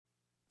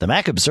The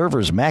Mac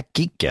Observer's Mac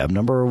Geek Gab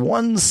number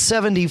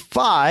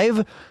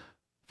 175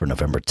 for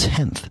November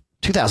 10th,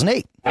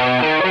 2008.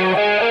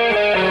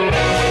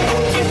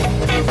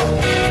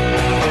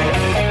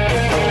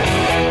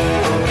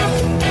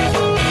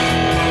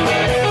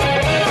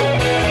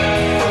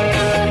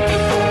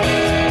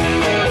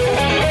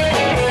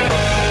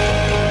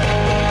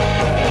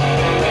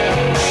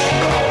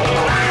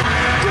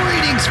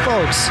 Greetings,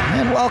 folks,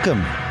 and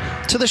welcome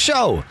to the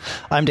show.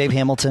 I'm Dave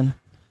Hamilton.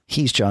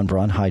 He's John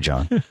Braun. Hi,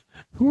 John.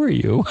 Who are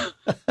you?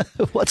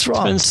 What's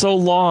wrong? It's been so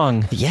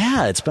long.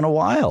 Yeah, it's been a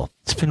while.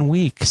 It's been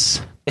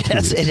weeks. It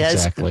has.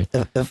 Exactly.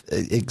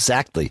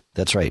 Exactly.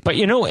 That's right. But,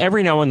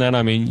 every now and then,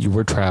 you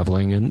were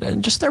traveling,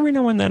 and just every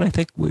now and then, I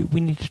think we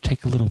need to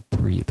take a little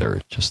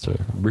breather just to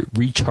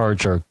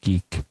recharge our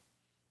geek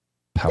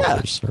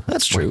powers. Yeah,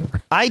 that's true.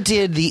 I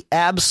did the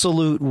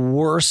absolute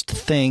worst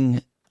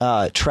thing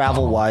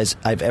travel-wise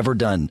I've ever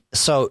done.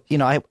 So,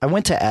 I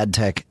went to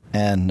AdTech.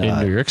 And in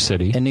New York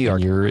City. In New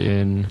York. And you're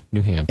in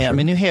New Hampshire. Yeah, I'm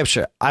in New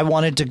Hampshire. I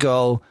wanted to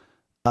go.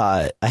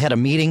 I had a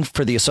meeting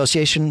for the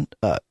Association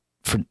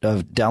for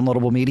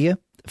Downloadable Media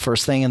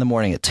first thing in the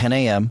morning at 10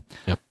 a.m.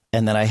 Yep.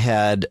 And then I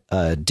had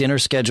dinner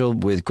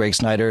scheduled with Greg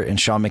Snyder and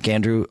Sean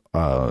McAndrew,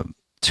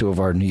 two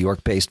of our New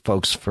York-based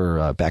folks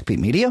for Backbeat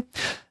Media.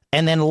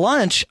 And then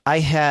lunch, I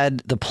had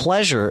the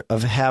pleasure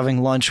of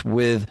having lunch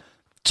with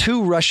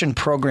two Russian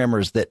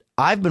programmers that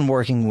I've been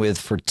working with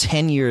for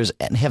 10 years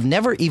and have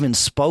never even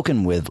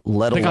spoken with,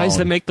 let alone... The guys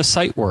that make the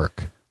site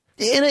work.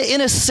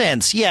 In a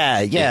sense, yeah.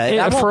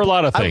 For a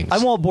lot of things.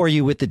 I won't bore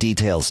you with the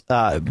details,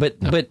 but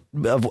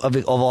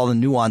of all the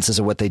nuances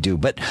of what they do.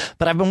 But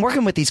I've been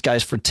working with these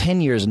guys for 10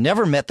 years,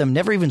 never met them,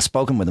 never even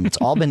spoken with them. It's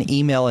all been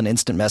email and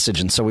instant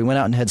message. And so we went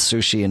out and had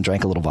sushi and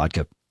drank a little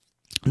vodka.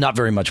 Not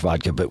very much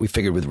vodka, but we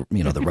figured with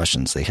the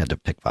Russians, they had to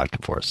pick vodka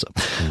for us.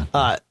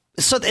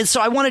 So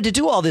I wanted to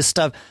do all this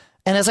stuff.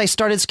 And as I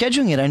started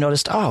scheduling it, I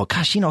noticed, oh,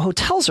 gosh,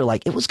 hotels are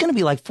it was going to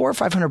be like $400 or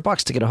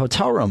 $500 to get a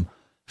hotel room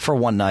for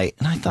one night.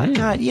 And I thought,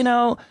 God,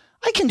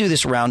 I can do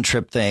this round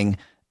trip thing.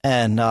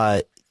 And,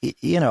 I'll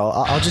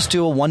just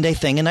do a one day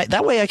thing. And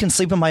that way I can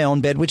sleep in my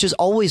own bed, which is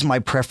always my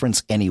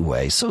preference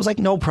anyway. So it was like,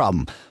 no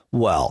problem.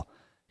 Well,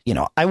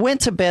 I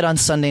went to bed on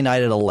Sunday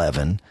night at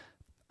 11.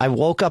 I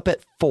woke up at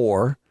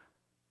 4,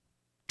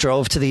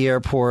 drove to the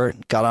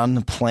airport, got on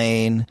the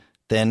plane,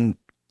 then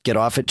get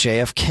off at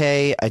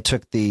JFK. I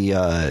took the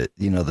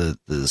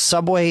the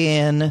subway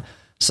in,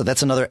 so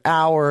that's another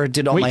hour.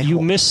 Did all my.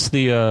 You missed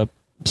the.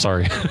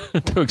 Sorry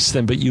to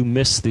extend, but you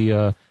missed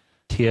the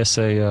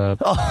TSA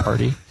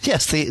party.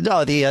 Yes,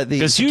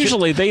 because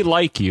usually they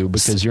like you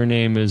because your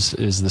name is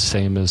the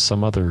same as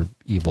some other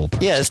evil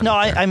person. Yes, no,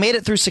 I made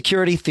it through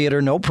security theater,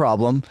 no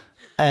problem.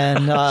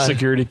 And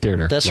security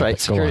theater. That's right.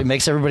 Security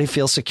makes everybody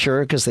feel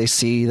secure because they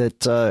see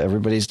that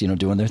everybody's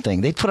doing their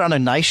thing. They put on a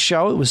nice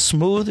show. It was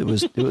smooth. It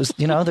was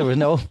there were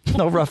no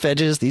rough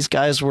edges. These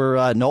guys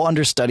were no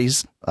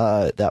understudies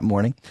that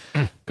morning.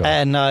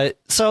 And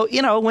so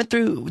went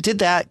through, did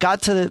that,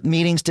 got to the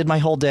meetings, did my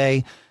whole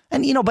day,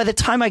 and by the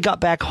time I got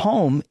back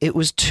home, it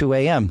was 2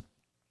 a.m.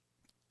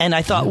 And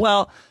I thought,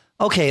 well,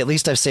 okay, at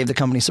least I've saved the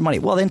company some money.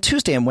 Well, then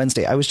Tuesday and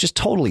Wednesday, I was just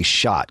totally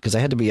shot because I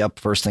had to be up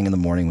first thing in the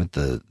morning with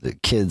the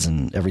kids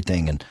and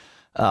everything. And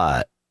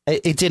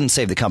it didn't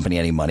save the company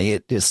any money.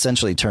 It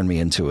essentially turned me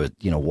into a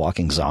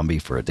walking zombie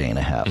for a day and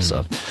a half.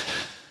 Mm-hmm.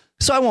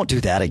 So I won't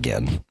do that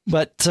again.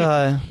 But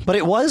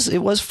it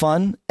was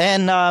fun.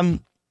 And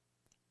I'm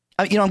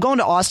going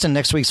to Austin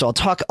next week, so I'll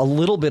talk a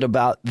little bit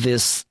about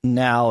this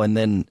now, and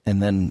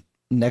then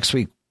next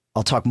week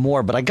I'll talk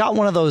more, but I got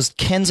one of those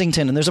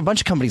Kensington, and there's a bunch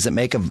of companies that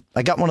make them.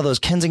 I got one of those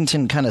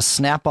Kensington kind of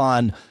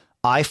snap-on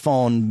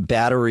iPhone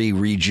battery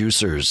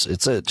rejuicers.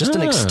 It's just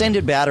an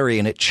extended battery,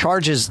 and it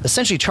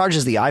essentially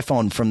charges the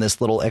iPhone from this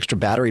little extra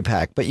battery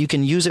pack, but you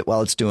can use it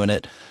while it's doing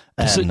it.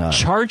 Does it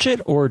charge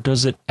it, or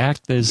does it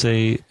act as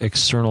a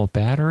external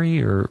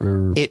battery,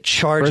 or it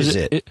charges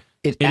it?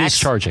 It is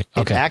charging.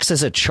 Okay. It acts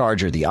as a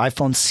charger. The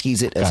iPhone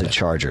sees it as a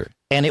charger.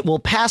 And it will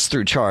pass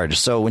through charge.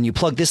 So when you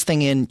plug this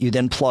thing in, you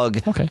then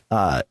plug. Okay.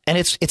 And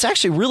it's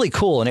actually really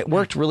cool, and it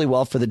worked really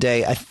well for the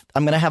day.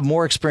 I'm going to have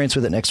more experience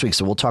with it next week,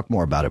 so we'll talk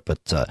more about it.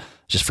 But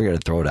just figured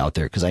I'd throw it out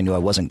there because I knew I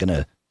wasn't going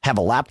to have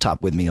a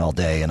laptop with me all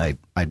day, and I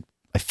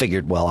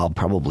figured, well, I'll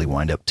probably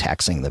wind up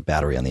taxing the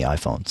battery on the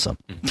iPhone. So,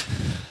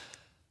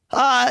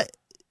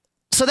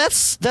 so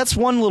that's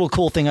one little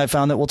cool thing I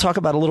found that we'll talk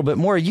about a little bit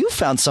more. You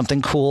found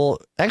something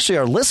cool. Actually,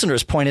 our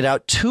listeners pointed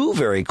out two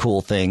very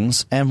cool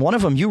things, and one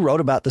of them you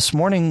wrote about this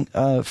morning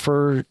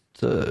for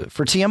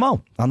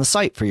TMO on the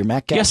site for your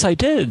Mac Gadget. Yes, I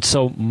did.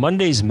 So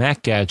Monday's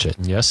Mac Gadget.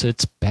 Yes,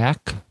 it's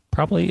back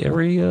probably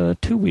every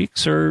 2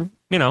 weeks, or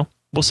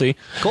we'll see.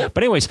 Cool.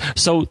 But anyways,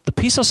 so the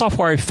piece of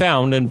software I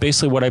found, and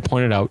basically what I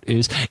pointed out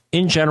is,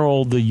 in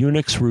general, the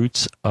Unix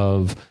roots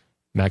of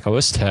Mac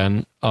OS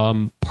X,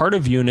 part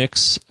of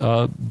Unix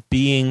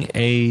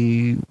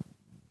being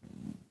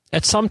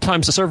at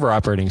sometimes a server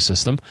operating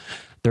system,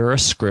 there are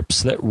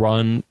scripts that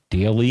run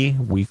daily,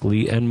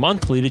 weekly, and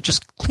monthly to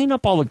just clean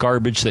up all the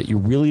garbage that you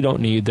really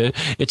don't need.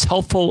 It's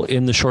helpful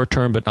in the short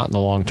term, but not in the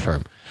long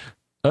term.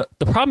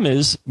 The problem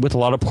is with a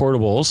lot of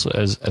portables,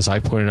 as I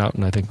pointed out,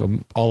 and I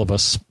think all of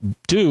us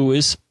do,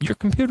 is your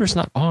computer's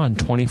not on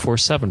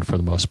 24/7 for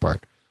the most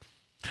part.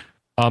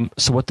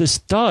 So what this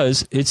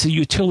does, it's a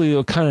utility that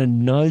will kind of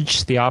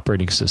nudge the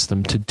operating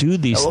system to do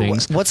these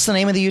things. What's the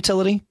name of the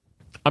utility?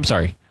 I'm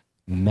sorry,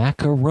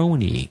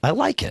 Macaroni. I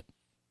like it.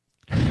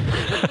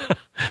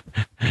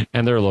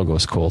 And their logo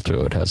is cool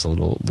too. It has a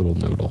little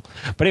noodle.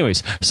 But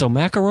anyways, so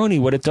Macaroni,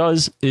 what it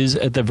does is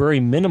at the very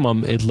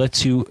minimum, it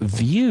lets you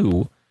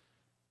view,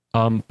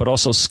 but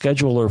also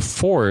schedule or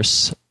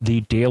force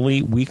the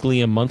daily,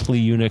 weekly, and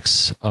monthly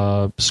Unix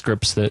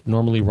scripts that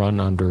normally run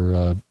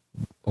under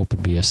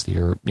OpenBSD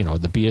or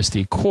the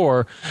BSD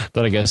core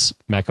that I guess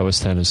Mac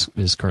OS X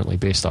is currently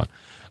based on.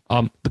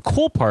 The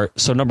cool part,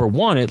 so number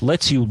one, it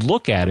lets you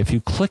look at, if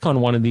you click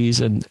on one of these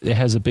and it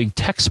has a big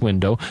text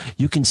window,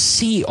 you can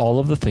see all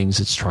of the things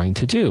it's trying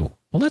to do.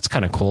 Well, that's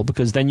kind of cool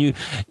because then you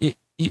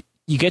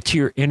get to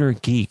your inner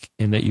geek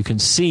in that you can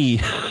see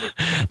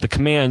the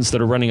commands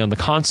that are running on the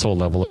console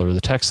level or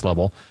the text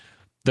level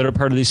that are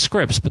part of these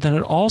scripts. But then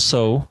it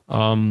also,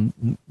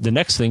 the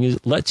next thing is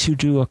it lets you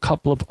do a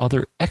couple of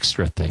other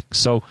extra things.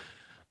 So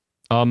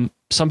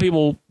some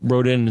people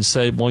wrote in and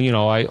said, well,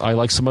 I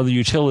like some other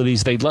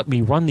utilities. They'd let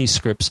me run these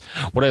scripts.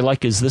 What I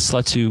like is this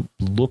lets you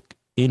look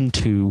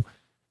into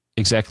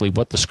exactly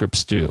what the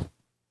scripts do.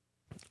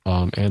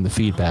 And the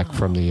feedback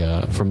from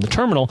the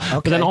terminal. Okay.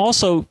 But then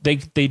also they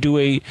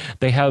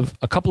have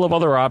a couple of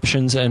other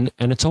options and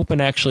it's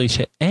open actually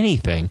to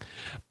anything,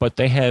 but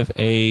they have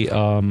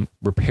a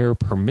repair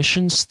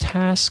permissions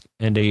task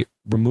and a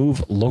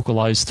remove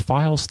localized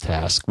files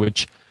task,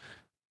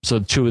 so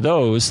two of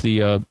those,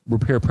 the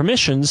repair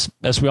permissions,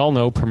 as we all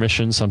know,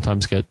 permissions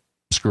sometimes get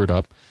screwed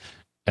up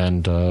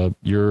and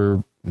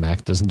your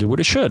Mac doesn't do what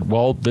it should.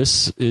 Well,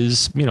 this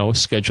is,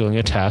 scheduling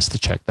a task to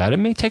check that. It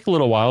may take a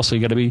little while, so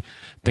you got to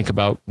think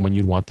about when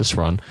you'd want this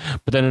run.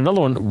 But then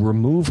another one,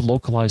 remove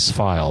localized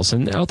files.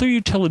 And other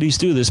utilities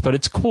do this, but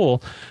it's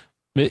cool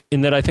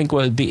in that I think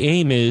what the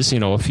aim is,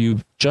 if you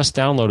just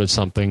downloaded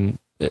something,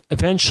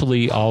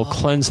 eventually I'll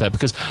cleanse that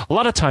because a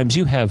lot of times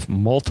you have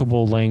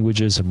multiple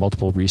languages and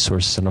multiple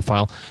resources in a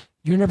file.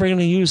 You're never going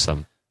to use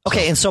them.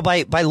 Okay, and so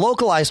by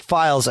localized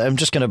files, I'm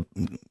just going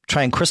to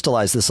try and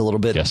crystallize this a little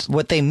bit. Yes.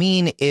 What they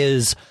mean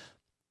is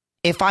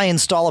if I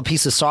install a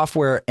piece of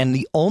software and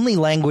the only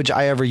language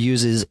I ever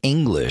use is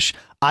English,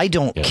 I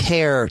don't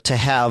care to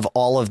have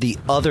all of the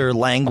other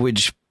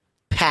language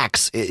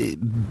packs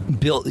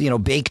built,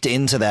 baked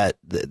into that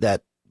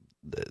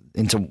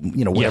into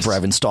whatever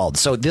I've installed.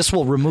 So this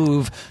will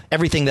remove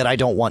everything that I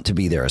don't want to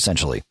be there,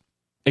 essentially.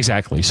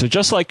 Exactly. So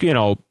just like,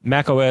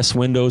 Mac OS,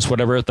 Windows,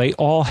 whatever, they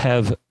all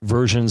have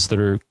versions that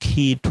are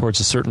keyed towards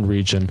a certain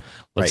region.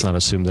 Let's not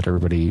assume that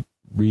everybody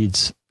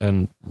reads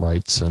and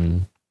writes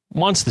and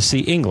wants to see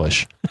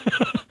English.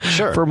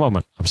 Sure. For a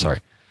moment. I'm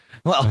sorry.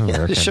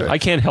 Well, sure. I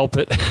can't help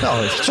it.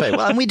 No, that's right.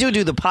 Well, and we do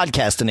the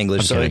podcast in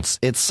English, I'm so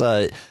it's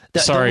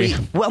sorry.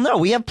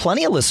 We have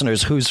plenty of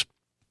listeners whose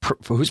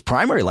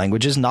primary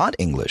language is not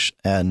English,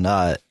 and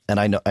I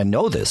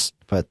know this,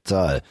 but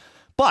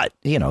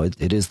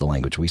it is the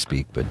language we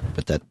speak, but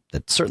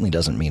that certainly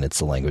doesn't mean it's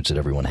the language that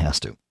everyone has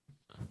to.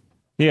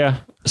 Yeah.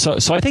 So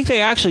I think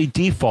they actually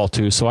default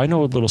to. So I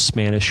know a little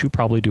Spanish. You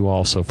probably do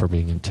also for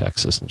being in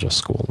Texas and just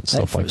school and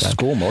stuff like that.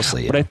 School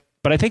mostly. Yeah.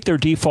 But I think their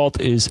default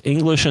is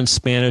English and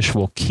Spanish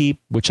will keep,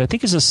 which I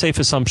think is a safe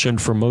assumption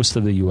for most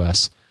of the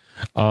U.S.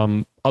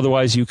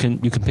 Otherwise, you can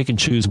pick and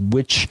choose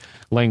which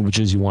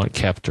languages you want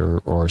kept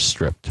or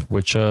stripped.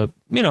 Which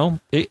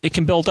it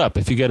can build up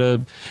if you get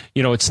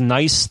it's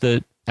nice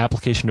that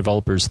application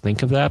developers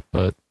think of that,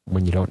 but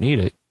when you don't need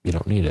it, you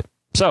don't need it.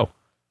 So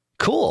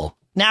cool.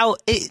 Now,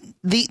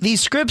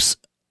 these scripts,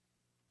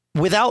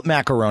 without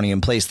Macaroni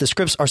in place, the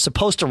scripts are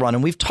supposed to run,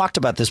 and we've talked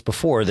about this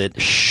before, that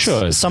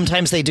should.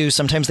 Sometimes they do,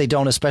 sometimes they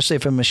don't, especially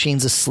if a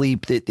machine's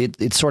asleep.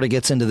 It sort of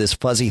gets into this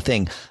fuzzy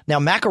thing. Now,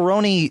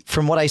 Macaroni,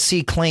 from what I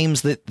see,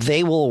 claims that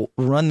they will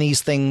run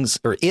these things,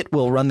 or it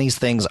will run these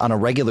things on a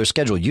regular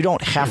schedule. You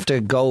don't have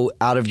to go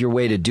out of your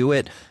way to do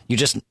it. You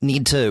just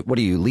need to,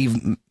 leave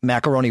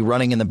Macaroni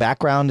running in the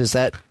background? Is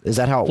that how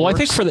it works? Well, I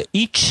think for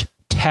each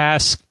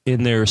task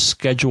in their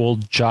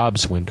scheduled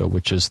jobs window,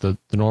 which is the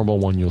normal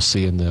one you'll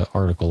see in the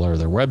article or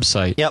their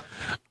website. Yep.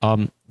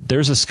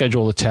 There's a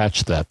schedule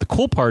attached to that. The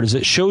cool part is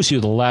it shows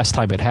you the last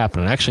time it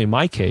happened. And actually, in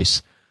my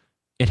case,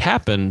 it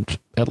happened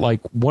at 1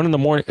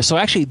 a.m. So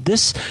actually,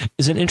 this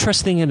is an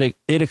interesting, and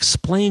it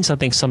explains, I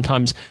think,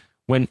 sometimes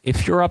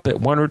if you're up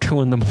at 1 or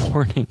 2 in the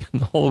morning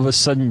and all of a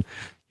sudden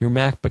your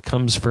Mac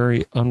becomes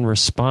very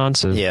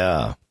unresponsive.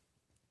 Yeah.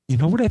 You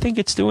know what I think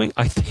it's doing?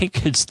 I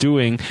think it's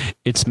doing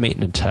its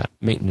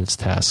maintenance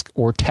task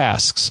or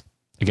tasks.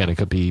 Again, it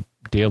could be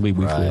daily,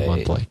 weekly, or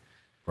monthly.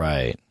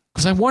 Right.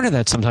 Because I wonder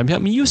that sometimes. I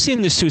mean, you've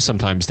seen this too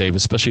sometimes, Dave,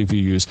 especially if you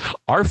use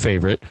our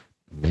favorite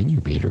menu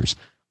meters.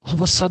 All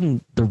of a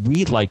sudden, the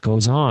read light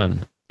goes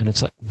on, and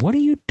it's like, what are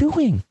you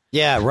doing?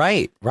 Yeah,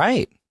 right.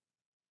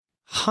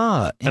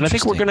 Huh. And I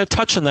think we're going to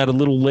touch on that a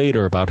little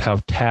later about how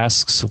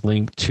tasks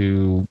link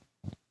to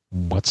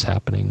what's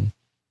happening.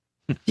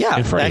 Yeah,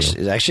 in front of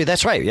you. actually,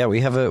 that's right. Yeah,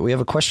 we have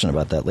a question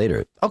about that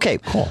later. Okay,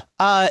 Cool.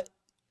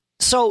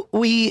 So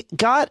we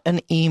got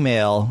an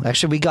email.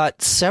 Actually, we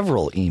got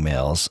several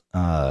emails,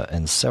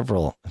 and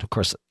of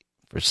course,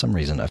 for some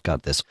reason, I've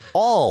got this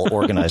all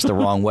organized the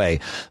wrong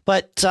way.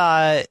 But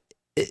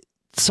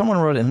someone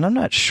wrote it, and I'm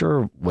not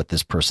sure what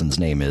this person's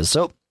name is.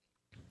 So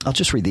I'll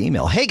just read the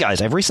email. Hey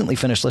guys, I've recently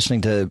finished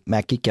listening to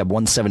Mac Geek Gab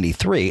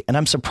 173, and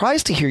I'm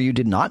surprised to hear you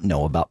did not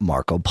know about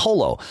Marco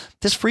Polo.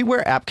 This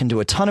freeware app can do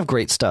a ton of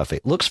great stuff.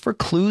 It looks for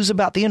clues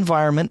about the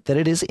environment that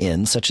it is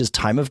in, such as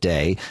time of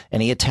day,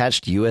 any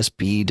attached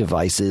USB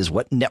devices,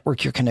 what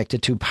network you're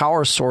connected to,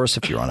 power source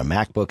if you're on a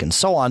MacBook, and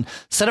so on.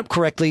 Set up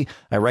correctly,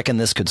 I reckon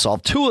this could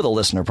solve two of the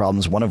listener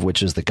problems, one of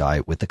which is the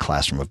guy with the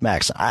Classroom of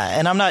Macs.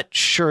 And I'm not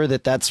sure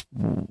that that's...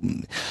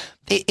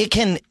 It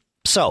can...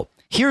 So...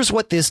 Here's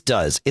what this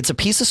does. It's a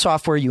piece of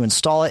software. You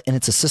install it, and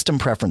it's a system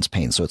preference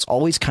pane. So it's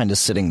always kind of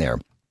sitting there.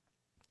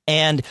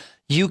 And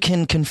you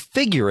can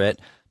configure it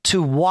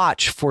to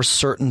watch for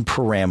certain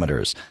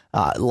parameters.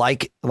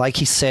 Like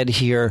he said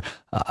here,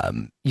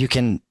 you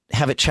can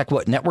have it check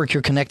what network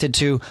you're connected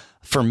to.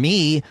 For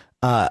me,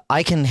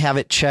 I can have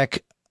it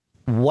check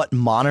what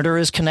monitor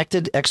is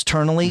connected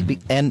externally.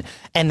 And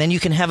then you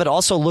can have it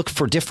also look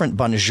for different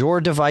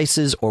Bonjour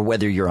devices, or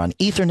whether you're on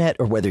Ethernet,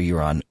 or whether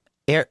you're on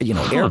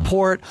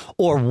airport,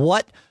 or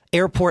what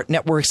airport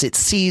networks it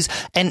sees.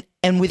 And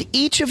with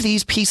each of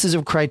these pieces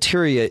of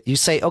criteria, you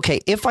say,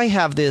 okay, if I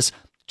have this,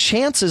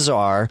 chances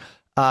are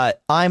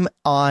I'm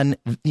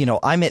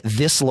at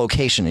this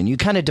location, and you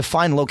kind of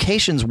define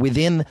locations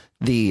within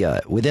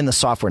the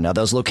software. Now,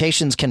 those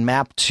locations can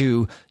map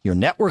to your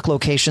network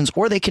locations,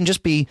 or they can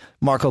just be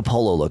Marco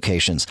Polo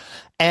locations.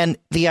 And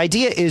the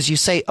idea is you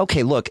say,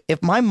 okay, look,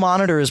 if my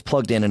monitor is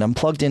plugged in and I'm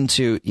plugged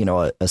into,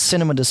 a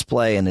cinema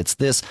display, and it's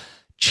this,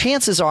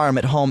 chances are I'm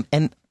at home,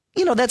 and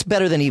that's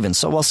better than even.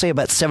 So I'll say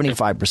about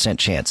 75%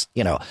 chance,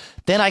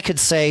 Then I could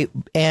say,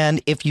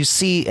 and if you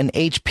see an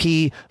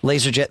HP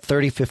LaserJet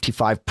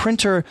 3055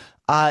 printer,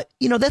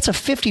 that's a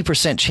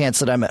 50% chance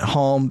that I'm at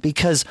home,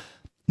 because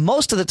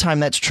most of the time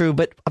that's true.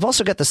 But I've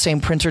also got the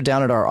same printer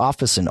down at our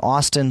office in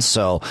Austin,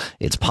 so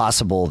it's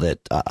possible that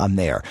I'm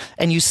there.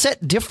 And you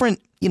set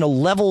different,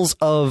 levels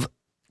of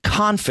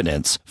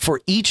confidence for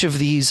each of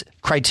these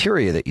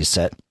criteria that you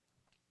set.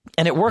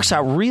 And it works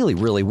out really,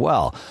 really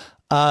well.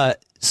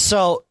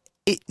 So,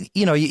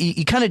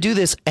 you kind of do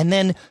this, and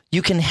then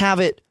you can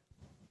have it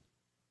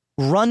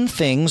run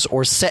things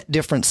or set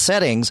different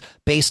settings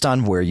based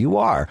on where you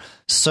are.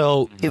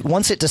 So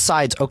once it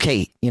decides,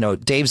 okay,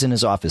 Dave's in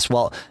his office.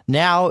 Well,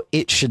 now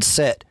it should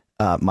set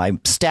my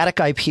static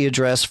IP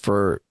address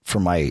for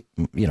my,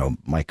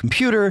 my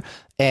computer,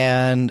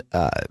 and,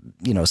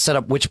 set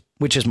up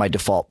which is my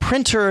default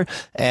printer,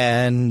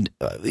 and,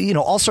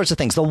 all sorts of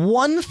things. The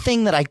one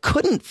thing that I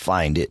couldn't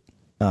find it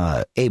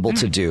able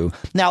to do,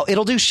 now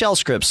it'll do shell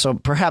scripts, so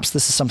perhaps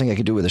this is something I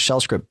could do with a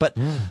shell script, but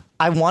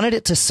I wanted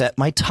it to set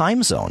my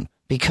time zone,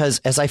 because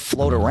as I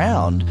float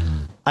around,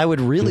 I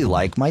would really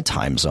like my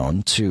time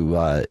zone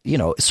to,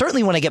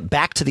 certainly when I get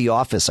back to the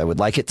office, I would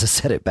like it to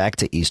set it back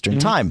to Eastern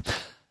time.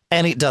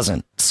 And it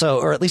doesn't. So,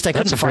 or at least I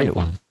couldn't find it.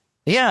 One.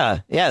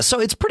 Yeah. So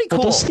it's pretty cool.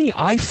 Well, does the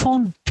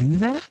iPhone do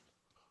that?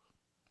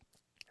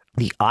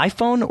 The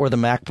iPhone or the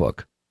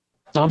MacBook?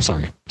 No, I'm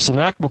sorry. So the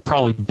MacBook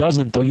probably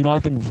doesn't, though.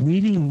 I've been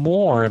reading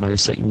more, and I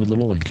sent you a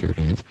little link here,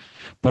 Dave.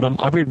 But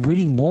I've been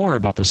reading more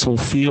about this whole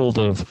field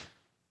of,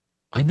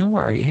 I know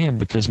where I am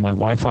because my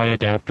Wi-Fi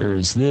adapter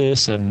is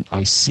this, and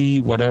I see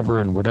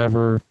whatever and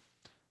whatever.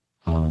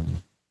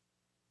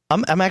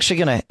 I'm actually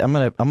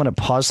gonna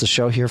pause the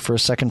show here for a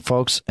second,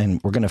 folks,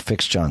 and we're gonna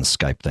fix John's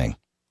Skype thing.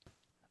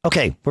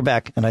 Okay, we're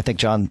back, and I think,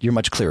 John, you're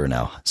much clearer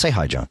now. Say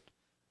hi, John.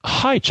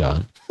 Hi,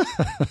 John.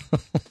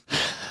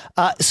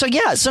 So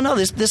no,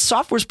 this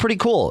software is pretty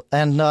cool,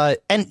 and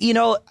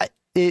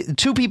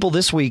two people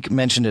this week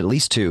mentioned it, at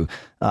least two.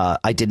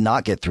 I did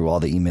not get through all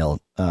the email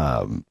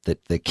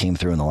that came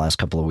through in the last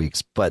couple of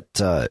weeks, but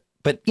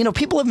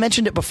people have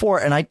mentioned it before,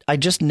 and I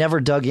just never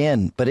dug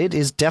in. But it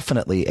is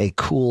definitely a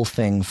cool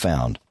thing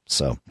found.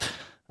 So,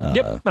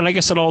 yep, and I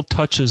guess it all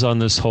touches on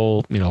this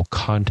whole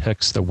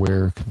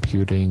context-aware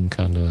computing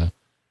kind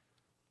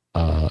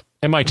of.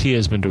 MIT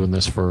has been doing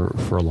this for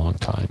a long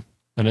time,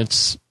 and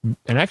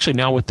actually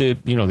now with the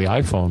the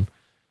iPhone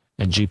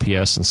and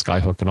GPS and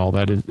Skyhook and all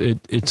that,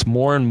 it's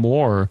more and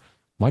more.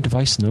 My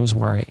device knows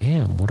where I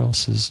am.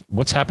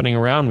 What's happening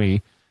around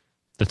me?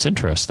 That's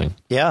interesting.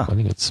 Yeah, I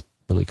think it's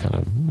really kind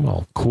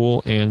of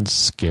cool and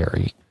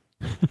scary.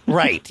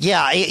 Right.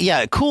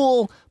 Yeah.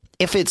 Cool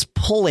if it's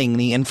pulling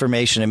the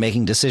information and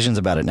making decisions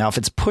about it. Now, if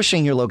it's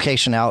pushing your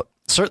location out,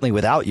 certainly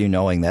without you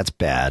knowing, that's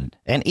bad.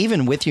 And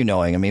even with you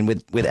knowing, I mean,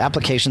 with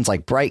applications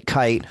like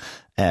BrightKite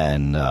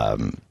and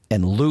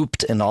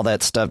Looped and all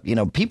that stuff,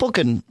 people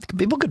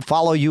could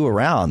follow you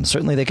around.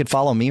 Certainly they could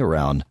follow me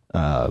around.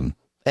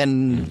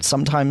 And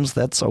sometimes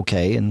that's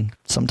okay, and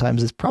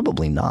sometimes it's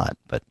probably not.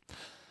 But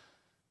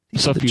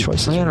so if you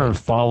plan on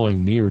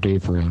following me or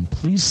Dave around,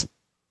 please,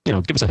 give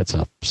us a heads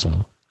up.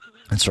 So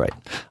That's right.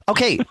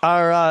 Okay,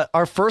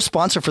 our first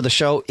sponsor for the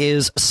show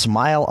is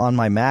Smile on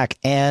My Mac,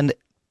 and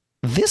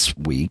this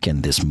week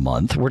and this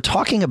month we're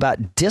talking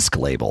about Disc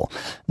Label.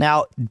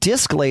 Now,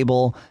 Disc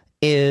Label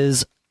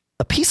is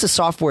a piece of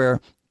software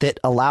that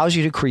allows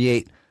you to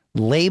create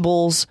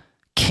labels,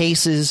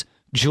 cases,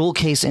 jewel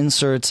case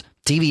inserts,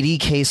 DVD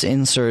case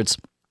inserts,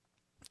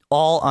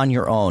 all on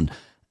your own.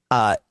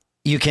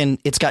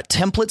 It's got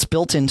templates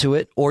built into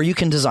it, or you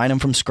can design them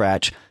from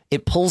scratch.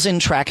 It pulls in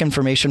track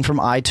information from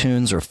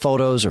iTunes or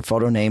photos or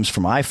photo names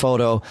from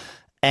iPhoto,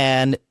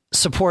 and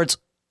supports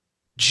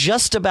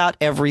just about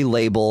every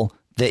label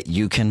that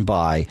you can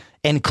buy,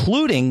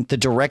 including the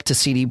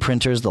direct-to-CD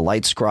printers, the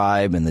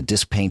LightScribe and the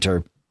Disc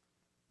Painter,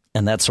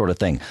 and that sort of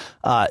thing.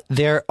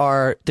 There's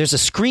a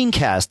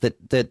screencast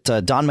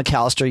that Don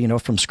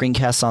McAllister, from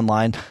Screencasts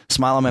Online,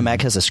 Smile on My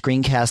Mac has a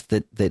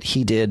screencast that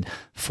he did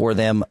for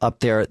them up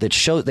there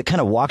that kind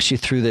of walks you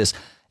through this.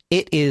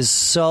 It is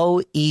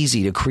so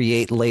easy to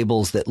create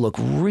labels that look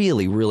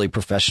really, really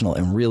professional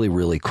and really,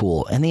 really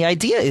cool. And the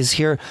idea is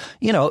here,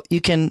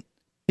 you can.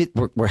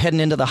 We're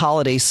heading into the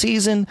holiday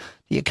season.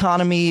 The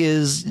economy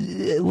is,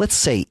 let's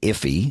say,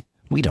 iffy.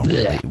 We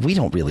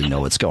don't really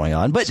know what's going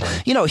on. But,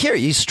 here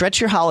you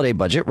stretch your holiday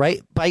budget,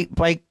 right?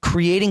 By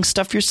creating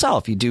stuff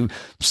yourself. You do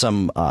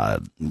some,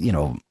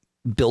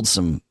 build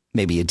some,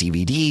 maybe a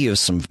DVD of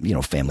some,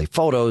 family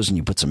photos, and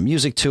you put some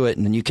music to it,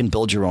 and then you can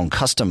build your own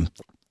custom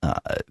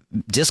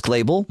disc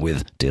label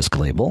with Disc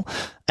Label.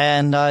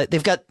 And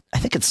they've got, I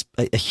think it's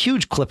a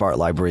huge clip art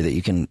library that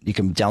you can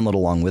download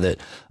along with it.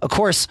 Of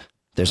course,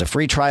 there's a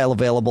free trial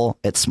available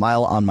at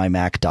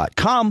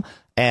smileonmymac.com.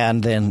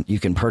 And then you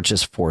can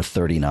purchase for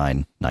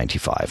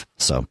 $39.95.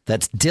 So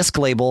that's Disc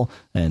Label,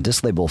 and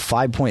Disc Label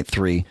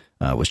 5.3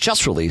 was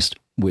just released,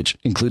 which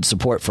includes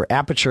support for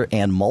Aperture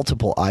and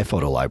multiple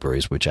iPhoto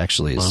libraries, which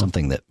actually is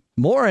something that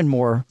more and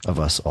more of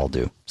us all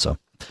do. So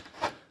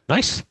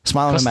nice.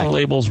 Smile on Custom Mac.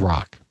 labels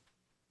rock.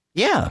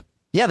 Yeah,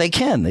 they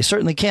can. They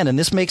certainly can. And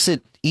this makes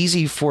it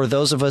easy for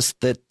those of us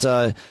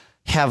that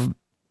have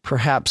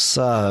perhaps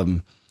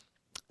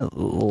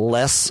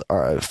less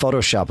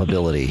Photoshop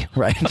ability,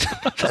 right?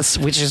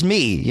 Which is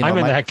me. I'm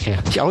in that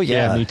camp. Oh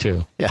yeah, me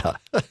too. Yeah.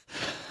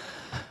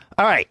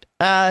 All right.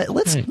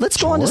 Let's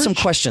go on to some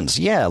questions.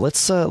 Yeah. Let's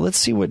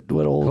see what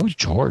old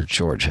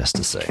George has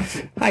to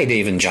say. Hi,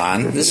 Dave and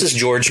John. This is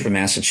George from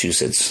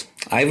Massachusetts.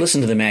 I've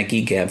listened to the Mac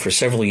Geek Gab for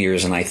several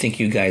years, and I think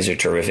you guys are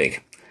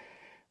terrific.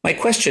 My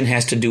question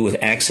has to do with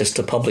access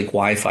to public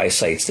Wi-Fi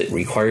sites that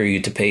require you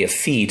to pay a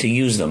fee to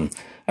use them.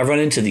 I've run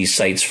into these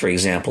sites, for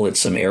example, at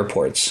some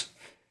airports.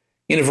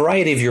 In a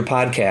variety of your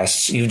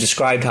podcasts, you've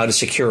described how to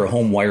secure a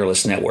home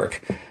wireless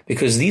network.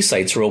 Because these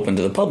sites are open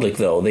to the public,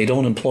 though, they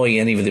don't employ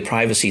any of the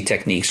privacy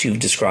techniques you've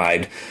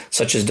described,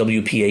 such as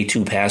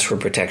WPA2 password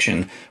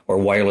protection or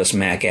wireless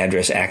MAC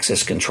address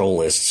access control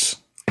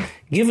lists.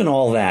 Given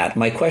all that,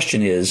 my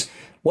question is,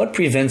 what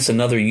prevents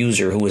another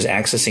user who is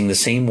accessing the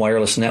same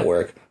wireless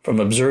network from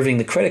observing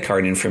the credit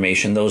card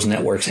information those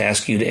networks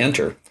ask you to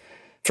enter?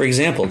 For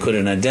example, could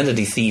an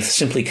identity thief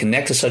simply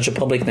connect to such a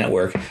public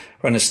network,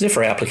 run a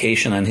sniffer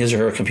application on his or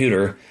her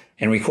computer,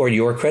 and record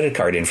your credit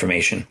card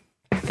information?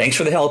 Thanks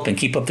for the help, and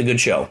keep up the good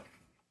show.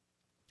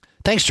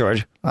 Thanks,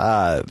 George.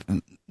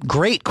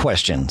 Great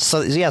question.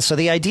 So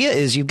the idea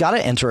is you've got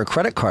to enter a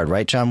credit card,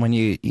 right, John, when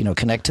you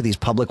connect to these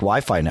public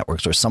Wi-Fi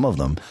networks, or some of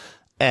them.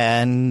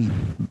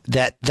 And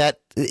that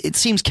it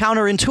seems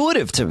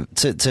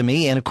counterintuitive to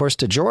me, and of course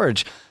to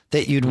George,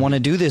 that you'd want to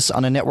do this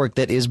on a network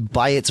that is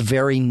by its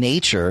very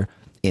nature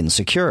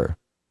insecure.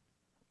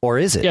 Or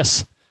is it?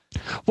 Yes.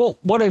 Well,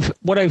 what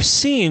I've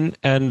seen,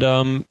 and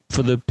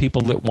for the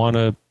people that want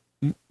to,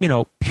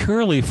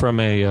 purely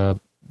from a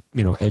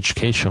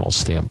educational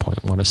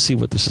standpoint, want to see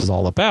what this is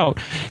all about,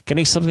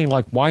 getting something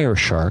like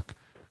Wireshark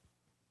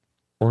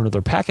or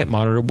another packet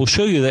monitor will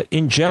show you that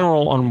in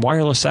general on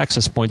wireless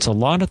access points, a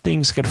lot of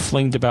things get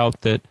flinged about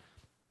that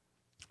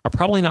are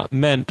probably not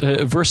meant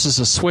versus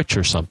a switch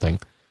or something.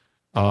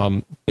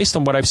 Based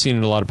on what I've seen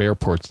in a lot of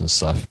airports and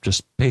stuff,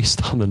 just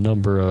based on the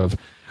number of,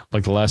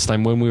 like the last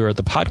time when we were at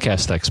the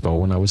Podcast Expo,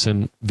 when I was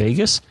in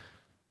Vegas,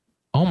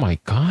 oh my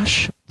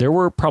gosh, there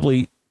were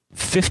probably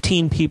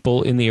 15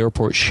 people in the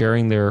airport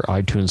sharing their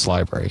iTunes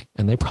library,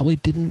 and they probably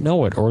didn't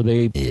know it, or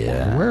they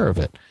weren't aware of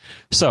it.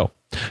 So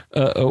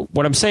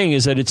what I'm saying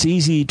is that it's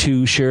easy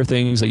to share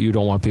things that you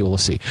don't want people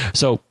to see.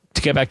 So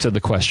to get back to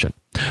the question,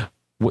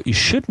 what you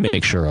should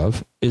make sure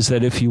of is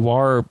that if you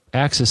are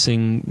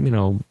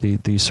accessing,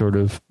 these sort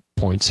of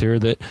points here,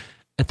 that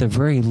at the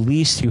very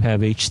least you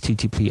have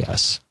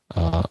HTTPS,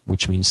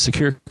 which means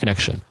secure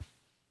connection.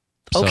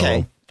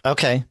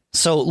 Okay.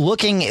 So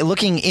looking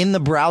in the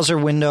browser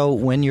window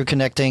when you're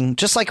connecting,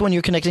 just like when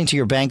you're connecting to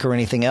your bank or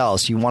anything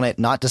else, you want it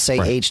not to say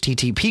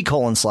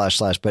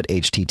HTTP:// but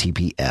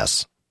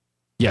HTTPS.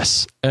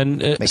 Yes,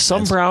 and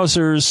some sense.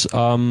 browsers,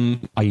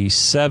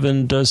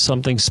 IE7 does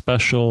something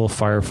special,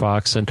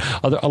 Firefox, and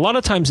a lot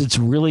of times it's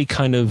really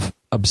kind of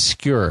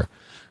obscure.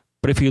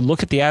 But if you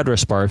look at the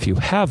address bar, if you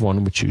have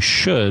one, which you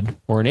should,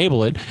 or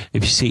enable it,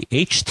 if you see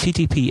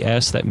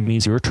HTTPS, that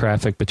means your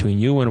traffic between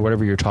you and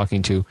whatever you're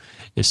talking to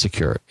is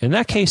secure. In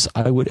that case,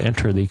 I would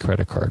enter the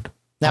credit card.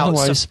 Now,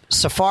 otherwise,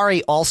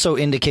 Safari also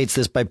indicates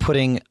this by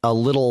putting a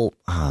little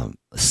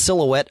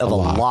silhouette of a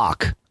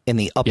lock in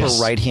the upper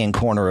right-hand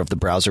corner of the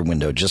browser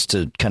window, just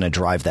to kind of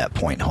drive that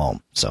point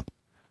home. So,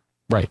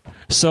 right.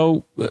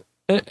 So,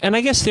 and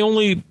I guess the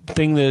only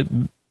thing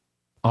that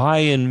I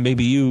and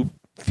maybe you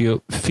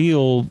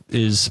feel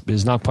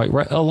is not quite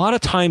right. A lot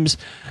of times,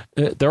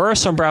 there are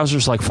some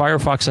browsers like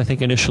Firefox, I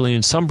think initially,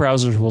 and some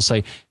browsers will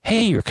say,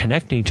 "Hey, you're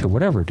connecting to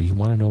whatever. Do you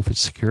want to know if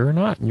it's secure or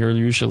not?" And you're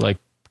usually like,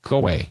 "Go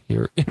away.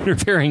 You're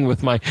interfering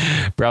with my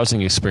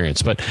browsing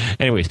experience." But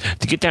anyways,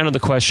 to get down to the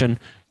question,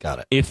 got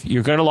it. If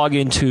you're going to log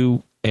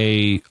into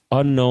a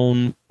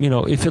unknown,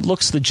 if it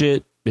looks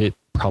legit, it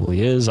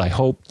probably is, I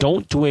hope.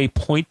 Don't do a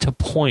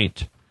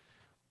point-to-point.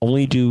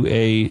 Only do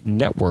a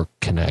network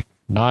connect,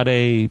 not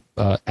a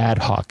ad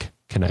hoc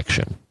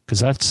connection,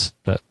 because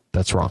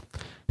that's wrong.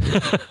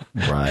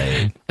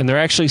 Right. And there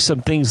are actually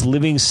some things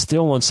living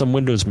still on some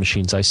Windows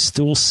machines. I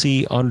still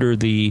see under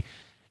the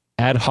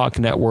ad hoc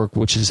network,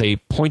 which is a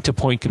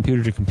point-to-point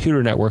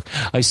computer-to-computer network,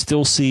 I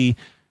still see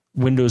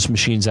Windows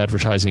machines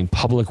advertising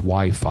public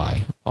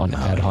Wi-Fi on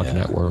ad hoc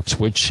networks,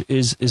 which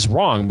is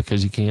wrong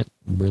because you can't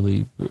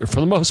really,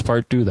 for the most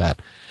part, do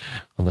that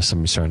unless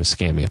somebody's trying to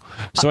scam you.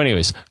 So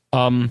anyways,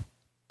 on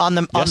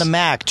the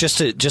Mac, just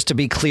to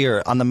be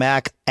clear, on the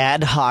Mac,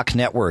 ad hoc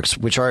networks,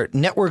 which are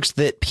networks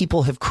that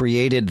people have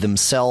created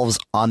themselves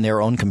on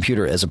their own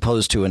computer, as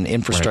opposed to an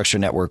infrastructure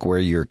network where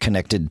you're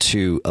connected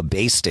to a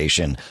base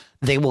station,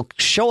 they will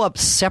show up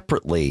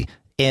separately.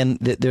 And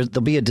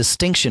there'll be a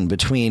distinction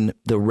between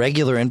the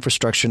regular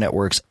infrastructure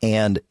networks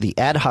and the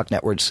ad hoc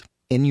networks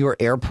in your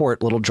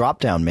airport little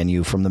drop-down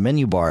menu from the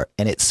menu bar,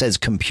 and it says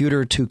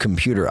computer to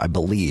computer, I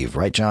believe,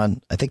 right,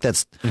 John? I think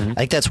that's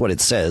what it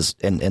says,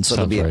 and so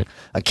there'll be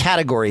a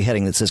category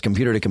heading that says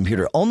computer to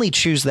computer. Only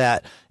choose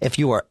that if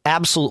you are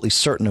absolutely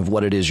certain of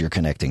what it is you're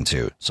connecting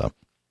to. So,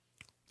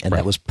 and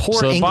that was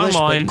poor English,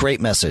 but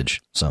great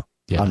message. So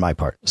on my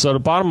part. So the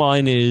bottom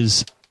line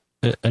is,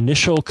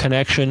 initial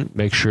connection,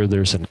 make sure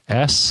there's an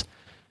S.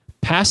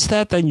 Past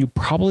that, then you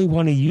probably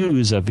want to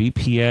use a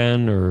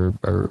VPN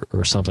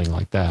or something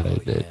like that.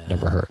 It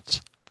never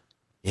hurts.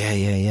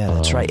 Yeah.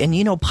 That's right.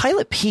 And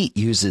Pilot Pete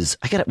uses.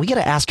 We got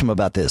to ask him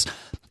about this.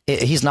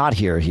 He's not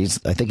here.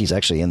 I think he's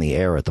actually in the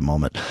air at the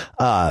moment.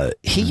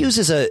 He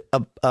uses a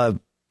kind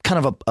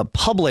of a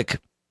public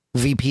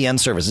VPN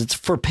service. It's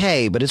for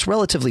pay, but it's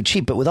relatively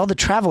cheap. But with all the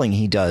traveling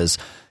he does,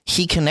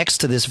 he connects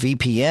to this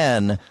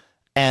VPN.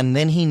 And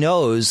then he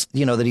knows,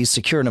 that he's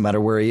secure no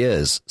matter where he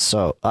is.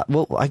 So, I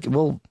don't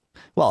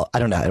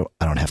know.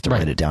 I don't have to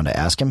write it down to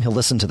ask him. He'll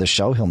listen to the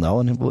show. He'll know,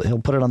 and he'll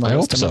put it on the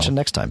list to mention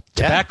next time.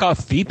 To back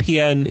off,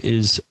 VPN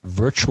is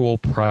virtual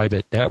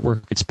private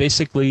network. It's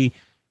basically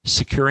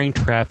securing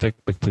traffic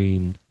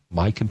between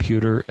my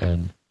computer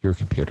and your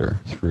computer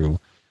through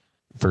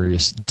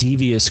various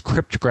devious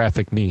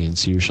cryptographic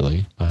means,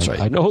 usually.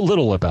 I know a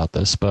little about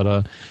this,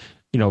 but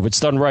if it's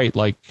done right,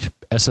 like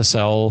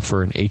SSL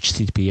for an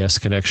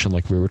HTTPS connection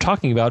like we were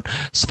talking about,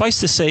 suffice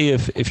to say,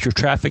 if your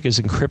traffic is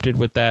encrypted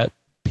with that,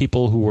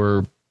 people who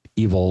are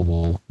evil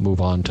will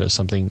move on to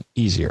something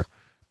easier.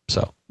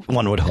 So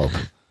one would hope.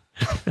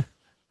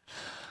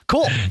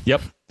 Cool.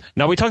 Yep.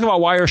 Now, we talked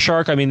about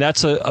Wireshark. I mean,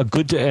 that's a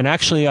good... And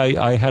actually,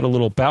 I had a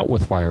little bout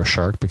with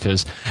Wireshark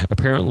because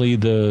apparently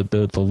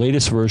the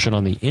latest version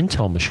on the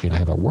Intel machine I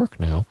have at work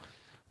now,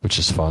 which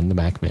is fun, the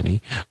Mac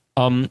Mini,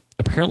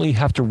 apparently you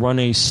have to run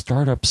a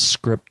startup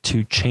script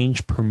to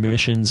change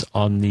permissions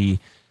on the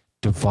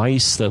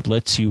device that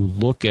lets you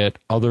look at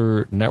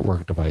other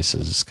network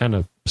devices. It's kind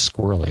of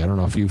squirrely. I don't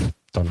know if you've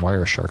done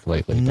Wireshark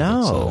lately.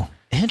 No.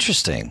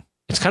 Interesting.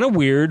 It's kind of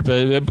weird,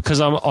 but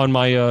because I'm on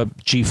my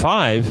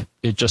G5,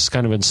 it just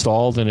kind of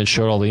installed and it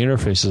showed all the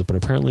interfaces. But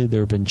apparently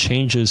there have been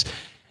changes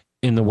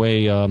in the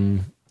way.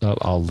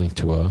 I'll link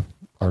to a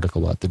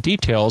article about the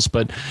details.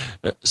 But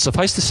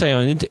suffice to say,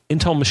 on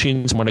Intel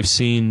machines, what I've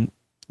seen,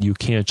 you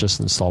can't just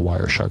install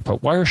Wireshark.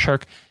 But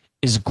Wireshark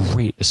is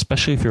great,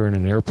 especially if you're in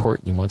an airport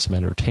and you want some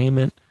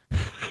entertainment.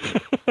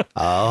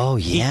 Oh,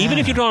 yeah. Even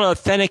if you don't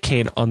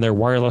authenticate on their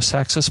wireless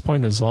access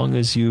point, as long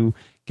as you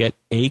get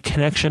a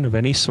connection of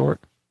any sort.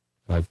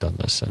 I've done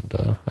this, and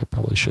I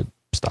probably should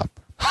stop.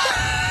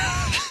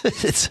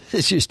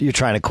 It's just you're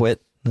trying to quit.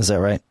 Is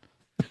that right?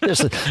 There's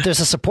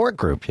a support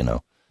group,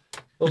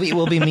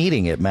 We'll be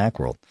meeting at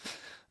Macworld.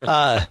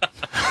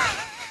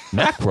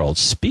 Macworld.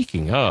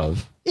 Speaking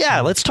of,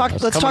 let's talk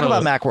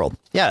about Macworld.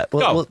 Yeah,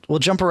 we'll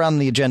jump around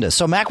the agenda.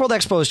 So Macworld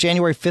Expo is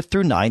January 5th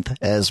through 9th,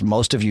 as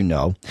most of you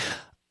know.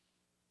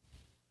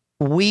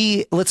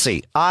 Let's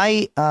see.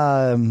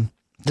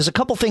 There's a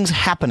couple things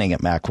happening at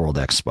Macworld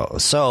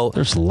Expo. So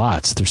there's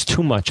lots. There's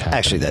too much happening.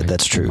 Actually,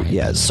 that's true.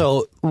 Yeah.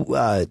 So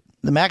the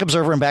Mac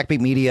Observer and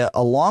Backbeat Media,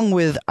 along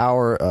with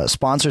our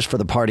sponsors for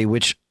the party,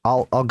 which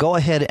I'll go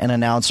ahead and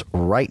announce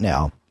right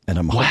now. And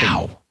I'm hoping.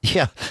 Wow.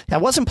 Yeah. I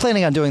wasn't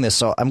planning on doing this,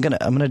 so I'm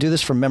gonna do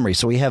this from memory.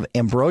 So we have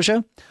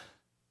Ambrosia,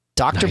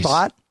 Dr. Nice.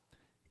 Bot,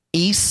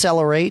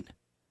 eCellerate,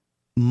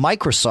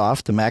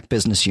 Microsoft, the Mac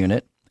business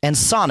unit, and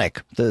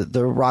Sonic, the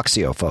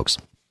Roxio folks.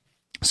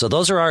 So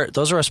those are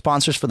our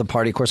sponsors for the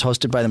party, of course,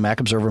 hosted by the Mac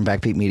Observer and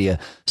Backbeat Media.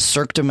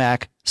 Cirque du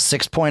Mac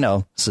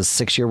 6.0. This is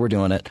the 6th year we're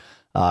doing it.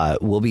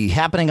 Will be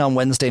happening on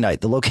Wednesday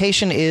night. The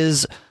location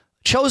is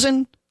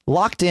chosen,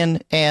 locked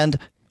in, and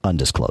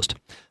undisclosed.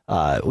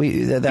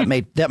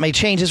 That may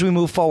change as we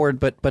move forward,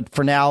 but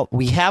for now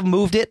we have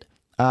moved it.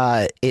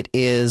 It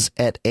is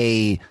at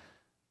a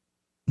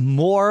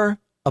more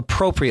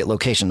appropriate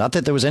location. Not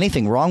that there was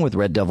anything wrong with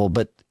Red Devil,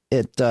 but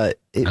it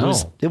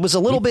was a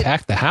little bit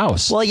packed the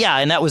house. Well, yeah,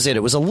 and that was it. It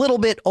was a little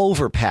bit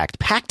overpacked.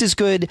 Packed is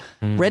good.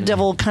 Red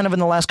Devil kind of in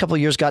the last couple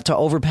of years got to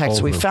overpacked.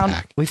 So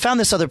we found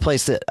this other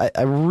place that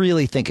I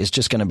really think is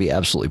just going to be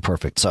absolutely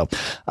perfect. So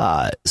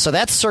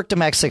that's Cirque du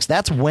Mac 6.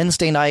 That's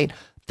Wednesday night.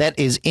 That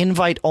is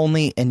invite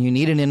only, and you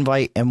need an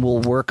invite, and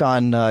we'll work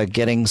on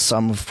getting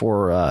some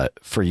for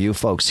you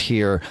folks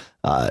here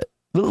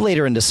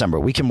later in December.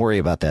 We can worry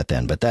about that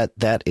then. But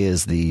that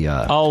is the.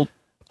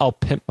 I'll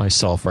pimp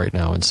myself right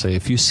now and say,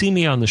 if you see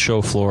me on the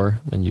show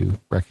floor and you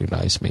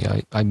recognize me,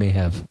 I may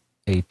have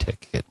a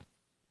ticket.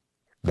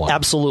 One.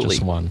 Absolutely.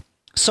 Just one.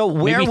 So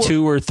maybe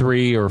two or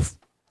three or.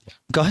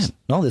 Go ahead.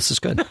 No, this is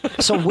good.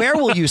 So where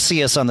will you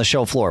see us on the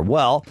show floor?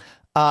 Well,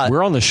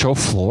 we're on the show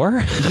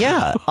floor.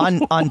 Yeah.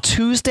 On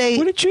Tuesday.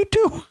 What did you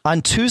do?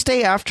 On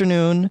Tuesday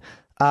afternoon.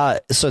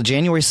 So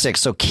January 6th.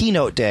 So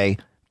keynote day,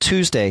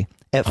 Tuesday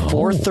at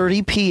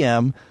 4:30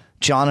 p.m.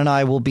 John and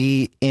I will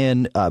be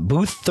in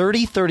booth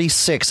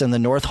 3036 in the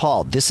North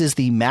Hall. This is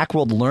the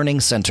Macworld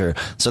Learning Center.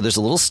 So there's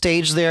a little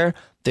stage there.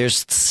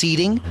 There's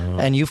seating,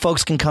 and you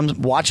folks can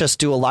come watch us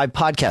do a live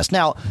podcast.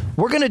 Now,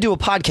 we're going to do a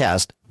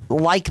podcast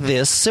like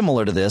this,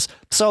 similar to this.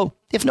 So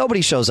if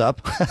nobody shows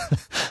up,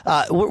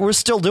 we're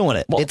still doing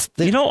it. Well,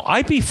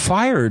 I'd be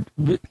fired.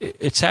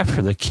 It's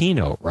after the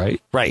keynote,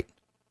 right? Right.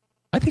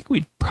 I think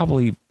we'd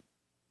probably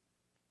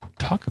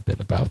talk a bit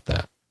about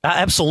that.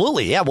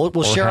 Absolutely. Yeah.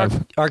 We'll share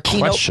our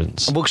keynote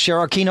questions. We'll share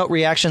our keynote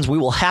reactions. We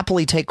will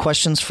happily take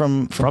questions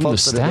from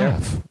folks the that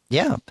are staff. there.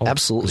 Yeah,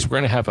 absolutely. We're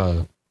going to have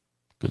a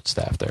good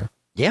staff there.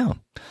 Yeah.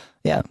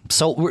 Yeah.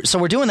 So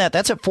we're doing that.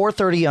 That's at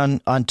 4:30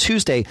 on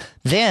Tuesday.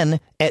 Then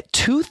at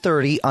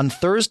 2:30 on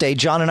Thursday,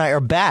 John and I are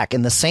back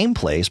in the same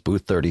place,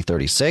 booth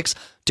 3036,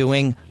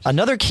 doing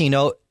another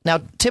keynote.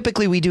 Now,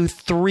 typically we do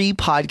 3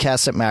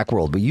 podcasts at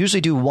Macworld. We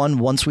usually do one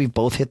once we've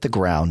both hit the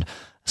ground.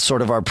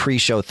 Sort of our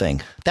pre-show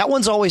thing. That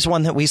one's always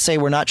one that we say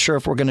we're not sure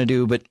if we're going to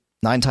do, but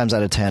 9 times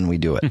out of 10 we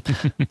do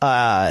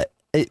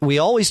it. We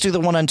always do the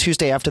one on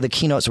Tuesday after the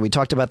keynote, so we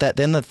talked about that.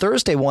 Then the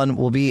Thursday one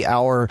will be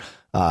our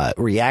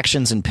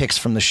reactions and picks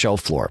from the show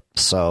floor.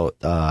 So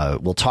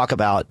we'll talk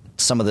about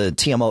some of the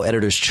TMO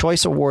Editor's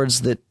Choice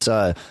Awards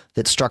that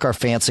struck our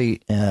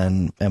fancy,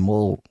 and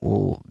we'll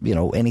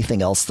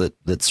anything else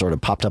that sort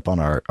of popped up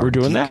on our We're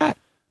doing that?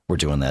 We're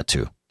doing that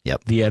too.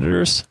 Yep. The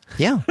editors?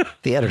 Yeah,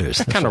 the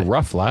editors. Kind of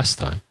rough last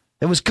time.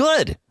 It was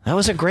good. That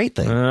was a great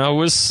thing. It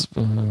was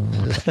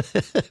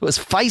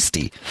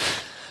feisty.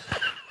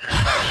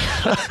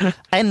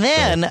 And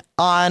then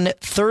on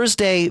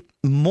Thursday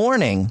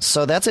morning,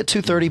 so that's at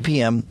 2:30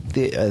 p.m.,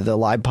 the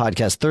live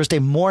podcast. Thursday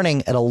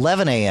morning at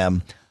 11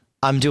 a.m.,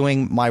 I'm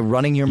doing my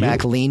Running Your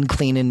Mac Lean,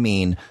 Clean, and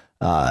Mean.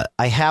 I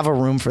have a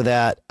room for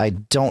that. I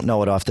don't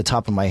know it off the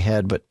top of my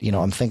head, but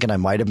I'm thinking I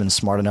might have been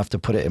smart enough to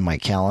put it in my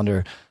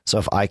calendar. So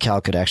if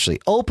iCal could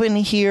actually open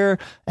here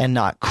and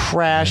not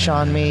crash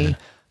on me,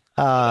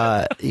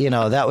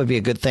 that would be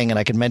a good thing, and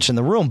I could mention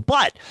the room.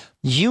 But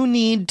you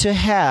need to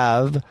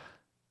have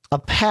a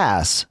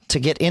pass to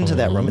get into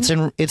that room. It's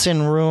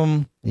in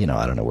room.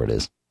 I don't know where it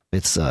is.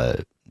 It's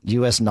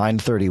US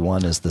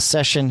 931 is the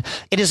session.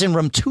 It is in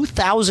room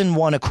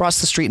 2001 across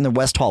the street in the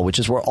West Hall, which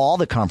is where all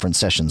the conference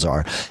sessions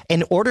are.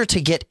 In order to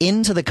get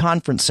into the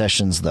conference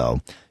sessions, though,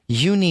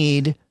 you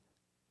need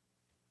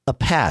a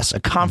pass,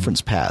 a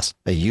conference pass,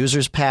 a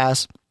user's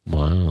pass.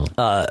 Wow.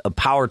 A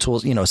Power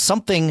Tools,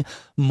 something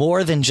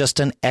more than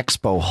just an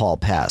expo hall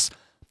pass.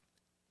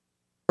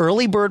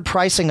 Early bird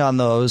pricing on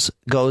those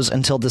goes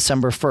until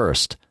December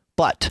 1st,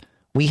 but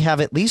we have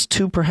at least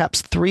 2,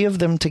 perhaps 3 of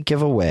them to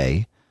give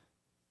away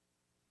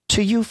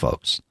to you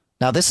folks.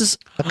 Now, this is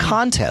a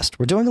contest.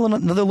 We're doing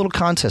another little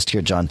contest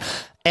here, John.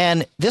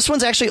 And this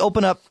one's actually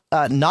open up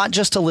not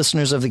just to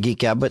listeners of the Geek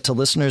Gab, but to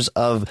listeners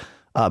of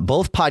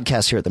both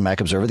podcasts here at the Mac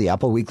Observer, the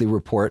Apple Weekly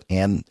Report,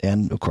 and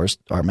of course,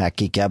 our Mac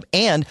Geek Gab,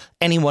 and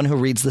anyone who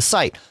reads the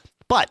site.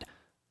 But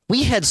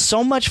we had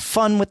so much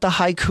fun with the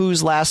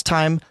haikus last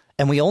time,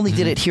 and we only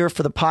did it here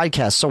for the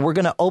podcast. So we're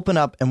going to open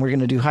up and we're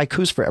going to do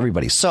haikus for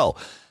everybody. So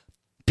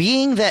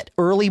being that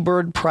early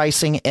bird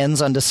pricing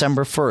ends on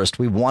December 1st,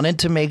 we wanted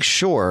to make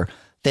sure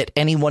that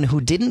anyone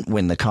who didn't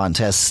win the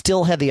contest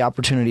still had the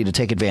opportunity to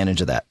take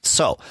advantage of that.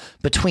 So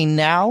between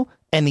now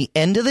and the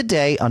end of the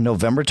day on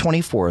November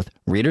 24th,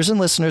 readers and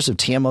listeners of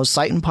TMO's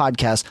site and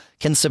podcast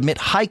can submit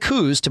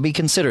haikus to be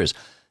considered.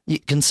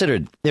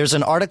 There's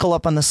an article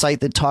up on the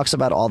site that talks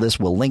about all this.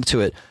 We'll link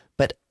to it.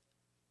 But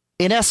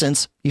in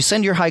essence, you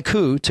send your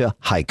haiku to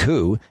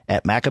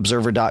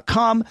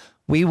haiku@macobserver.com.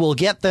 We will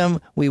get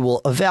them. We will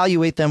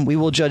evaluate them. We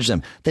will judge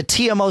them. The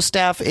TMO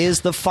staff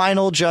is the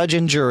final judge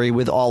and jury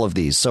with all of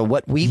these. So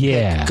what we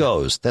pick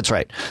goes. That's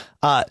right.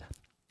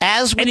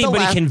 As with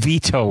anybody can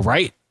veto,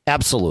 right?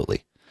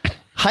 Absolutely.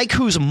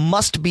 Haikus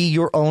must be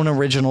your own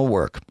original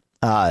work.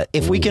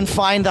 If we can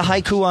find the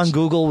haiku on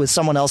Google with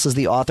someone else as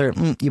the author,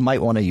 you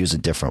might want to use a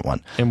different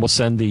one. And we'll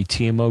send the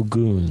TMO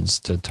goons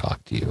to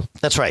talk to you.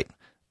 That's right.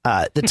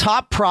 The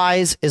top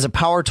prize is a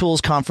Power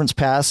Tools conference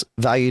pass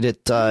valued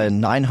at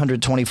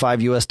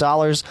 $925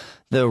 US.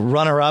 The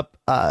runner-up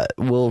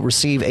will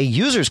receive a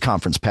user's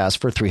conference pass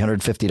for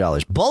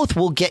 $350. Both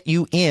will get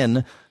you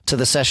in to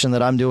the session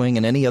that I'm doing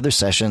and any other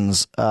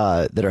sessions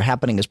that are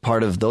happening as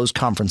part of those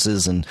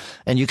conferences, and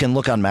you can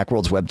look on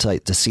Macworld's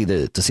website to see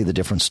the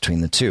difference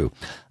between the two.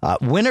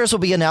 Winners will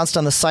be announced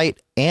on the site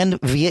and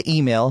via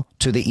email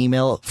to the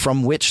email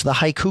from which the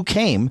haiku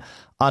came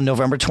on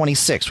November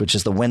 26th, which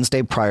is the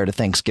Wednesday prior to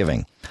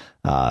Thanksgiving.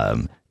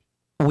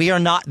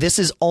 This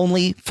is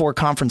only for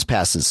conference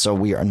passes, so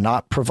we are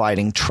not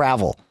providing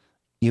travel.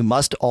 You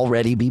must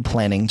already be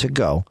planning to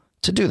go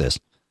to do this.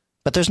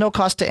 But there's no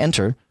cost to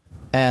enter,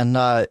 and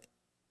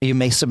you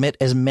may submit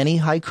as many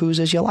haikus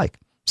as you like.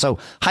 So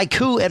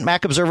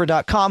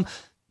haiku@macobserver.com.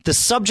 The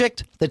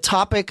subject, the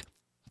topic,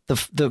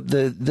 the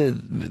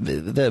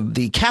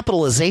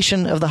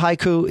capitalization of the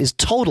haiku is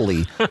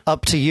totally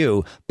up to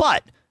you.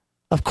 But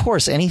of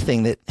course,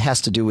 anything that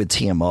has to do with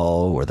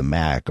TMO or the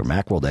Mac or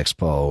Macworld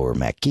Expo or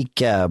Mac Geek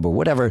Gab or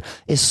whatever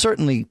is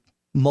certainly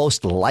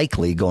most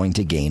likely going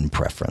to gain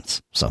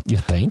preference. So you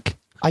think?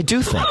 I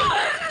do think.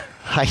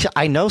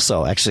 I know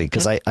so, actually,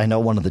 because I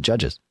know one of the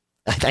judges.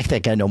 I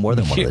think I know more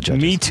than one of the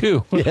judges. Me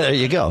too. Yeah, there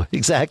you go.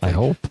 Exactly. I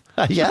hope.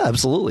 Yeah,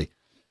 absolutely.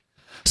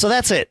 So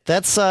that's it.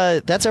 That's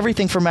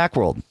everything for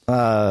Macworld.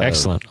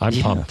 Excellent. I'm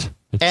pumped.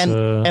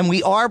 And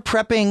we are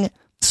prepping.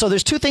 So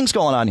there's two things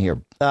going on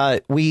here.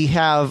 We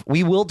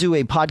will do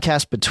a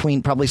podcast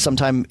between probably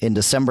sometime in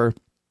December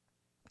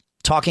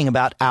talking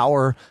about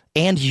our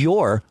and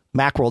your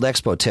Macworld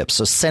Expo tips.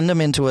 So send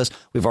them in to us.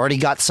 We've already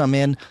got some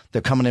in.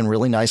 They're coming in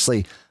really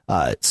nicely.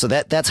 So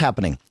that's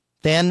happening.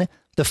 Then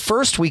the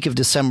first week of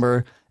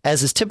December,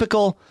 as is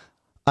typical,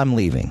 I'm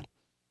leaving.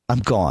 I'm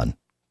gone.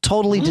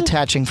 Totally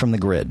detaching from the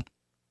grid.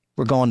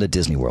 We're going to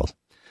Disney World.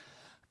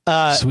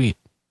 Sweet.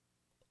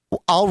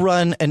 I'll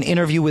run an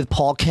interview with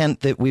Paul Kent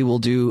that we will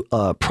do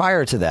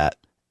prior to that.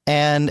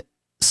 And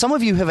some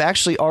of you have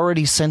actually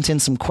already sent in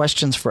some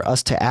questions for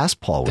us to ask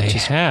Paul. They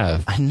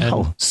have. I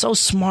know. And so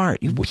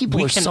smart. You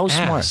people are so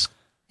smart.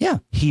 Yeah.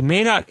 He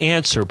may not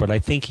answer, but I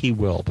think he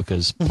will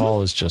because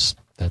Paul is just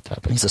that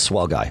type of He's a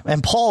swell guy.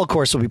 And Paul, of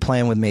course, will be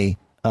playing with me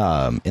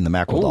in the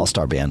Macworld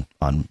All-Star Band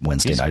on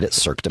Wednesday night at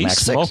Cirque de Max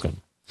 6.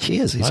 Smoking. He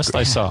is. He's Last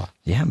great. I saw.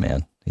 Yeah,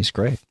 man. He's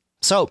great.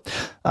 So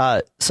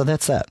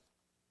that's that.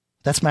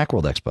 That's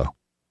Macworld Expo,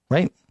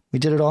 right? We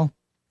did it all.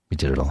 We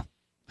did it all.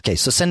 Okay,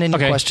 so send in your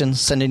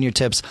questions, send in your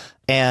tips,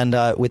 and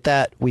with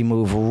that, we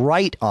move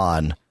right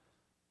on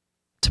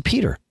to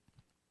Peter.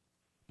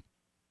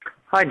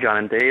 Hi, John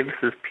and Dave. This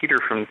is Peter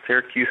from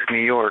Syracuse, New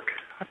York.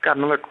 I've got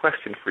another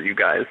question for you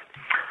guys.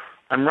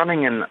 I'm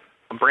running a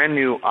brand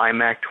new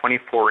iMac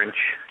 24-inch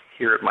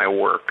here at my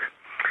work,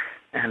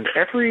 and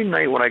every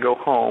night when I go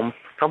home,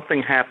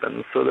 something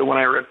happens so that when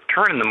I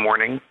return in the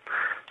morning,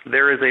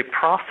 there is a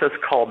process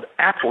called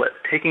applet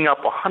taking up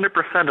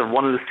 100% of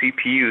one of the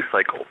CPU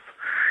cycles.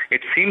 It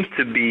seems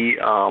to be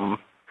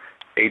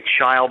a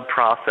child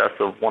process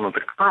of one of the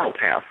kernel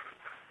tasks,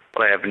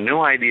 but I have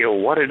no idea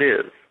what it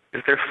is.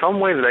 Is there some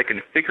way that I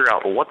can figure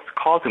out what's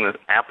causing this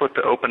applet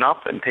to open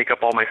up and take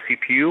up all my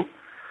CPU?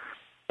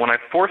 When I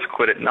force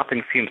quit it,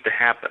 nothing seems to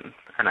happen,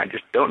 and I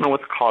just don't know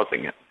what's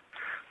causing it.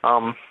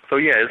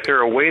 Is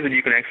there a way that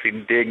you can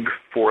actually dig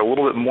for a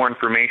little bit more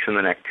information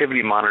than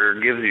Activity Monitor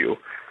gives you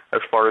as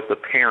far as the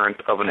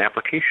parent of an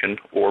application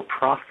or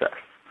process?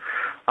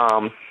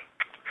 This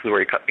is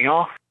where you cut me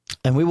off.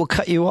 And we will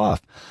cut you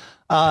off.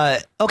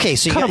 Okay,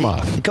 so cut him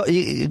off.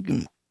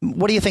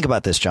 What do you think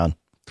about this, John?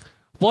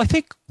 Well, I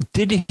think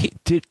did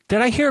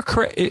I hear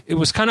correct? It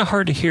was kind of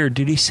hard to hear.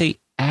 Did he say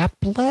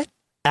applet?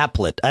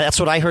 Applet. That's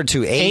what I heard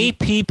too.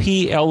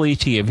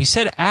 APPLET. If he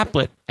said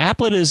applet,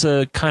 applet is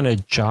a kind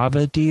of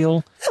Java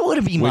deal. That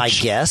would be my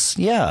guess.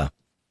 Yeah.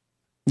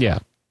 Yeah.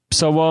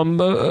 So,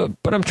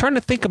 but I'm trying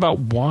to think about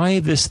why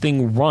this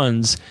thing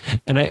runs,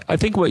 and I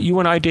think what you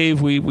and I,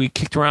 Dave, we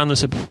kicked around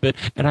this a bit,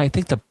 and I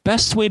think the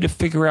best way to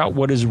figure out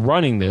what is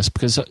running this,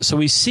 because so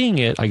he's seeing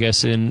it, I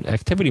guess, in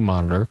Activity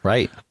Monitor,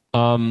 right?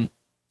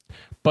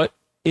 But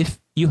if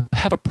you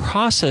have a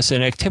process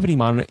in Activity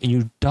Monitor and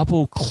you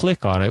double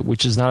click on it,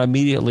 which is not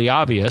immediately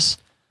obvious,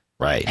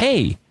 right?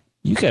 Hey,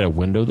 you get a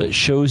window that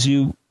shows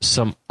you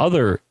some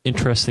other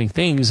interesting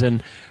things,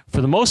 and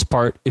for the most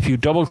part, if you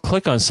double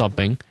click on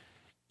something,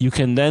 you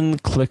can then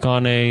click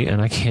on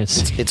and I can't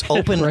see. It's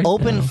open. Right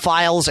open now.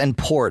 Files and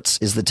Ports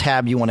is the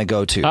tab you want to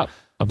go to.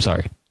 I'm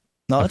sorry.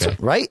 No, that's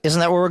right. Isn't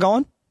that where we're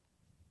going?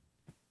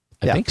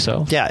 I think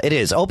so. Yeah, it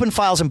is. Open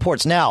files and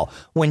ports. Now,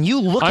 when you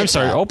look I'm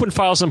sorry, that, open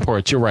files and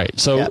ports. You're right.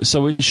 So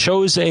so it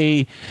shows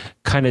a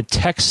kind of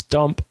text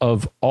dump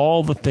of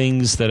all the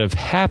things that have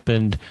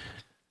happened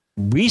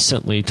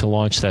recently to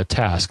launch that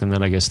task. And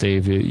then I guess,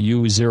 Dave,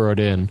 you zeroed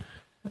in.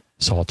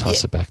 So I'll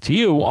toss it back to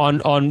you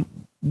on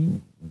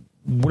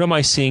what am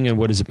I seeing and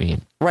what does it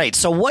mean? Right.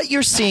 So what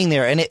you're seeing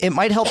there, and it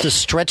might help to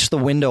stretch the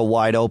window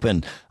wide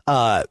open,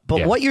 but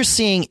what you're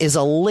seeing is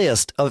a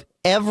list of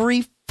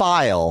every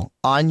file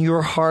on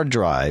your hard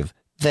drive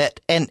that,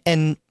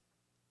 and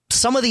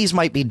some of these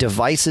might be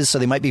devices, so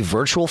they might be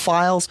virtual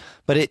files,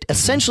 but it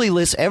essentially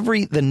lists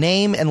the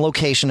name and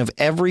location of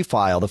every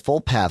file, the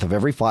full path of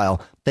every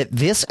file that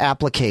this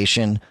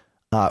application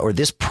or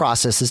this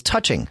process is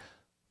touching.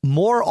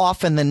 More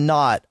often than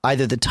not,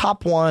 either the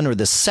top one or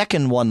the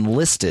second one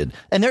listed,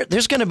 and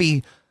there's going to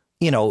be,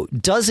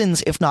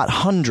 dozens, if not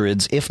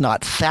hundreds, if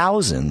not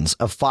thousands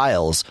of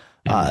files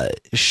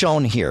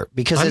shown here,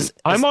 because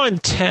I'm on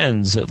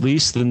tens at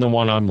least than the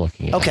one I'm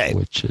looking at. Okay,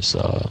 which is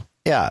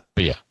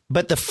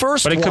but the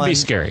first, but it one could be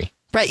scary,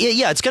 right?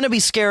 Yeah, it's going to be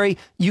scary.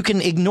 You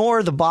can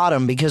ignore the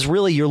bottom because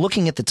really you're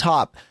looking at the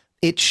top.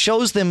 It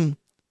shows them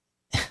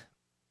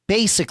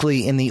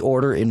basically in the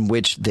order in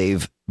which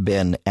they've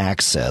been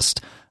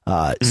accessed.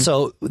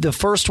 So the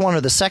first one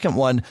or the second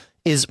one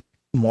is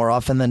more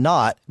often than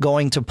not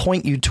going to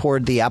point you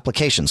toward the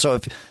application. So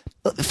if,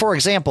 for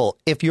example,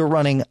 if you're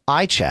running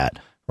iChat,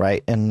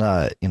 right? And,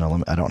 I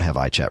don't have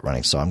iChat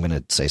running, so I'm going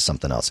to say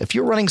something else. If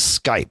you're running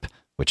Skype,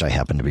 which I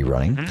happen to be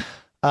running,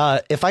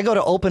 if I go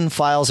to open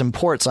files and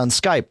ports on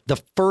Skype,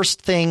 the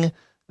first thing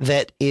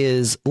that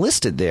is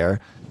listed there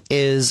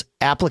is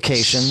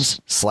applications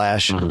 /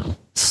 Skype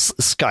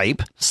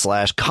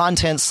 /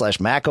 content /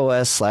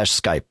 macOS /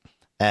 Skype.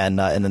 And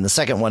then the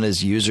second one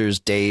is users,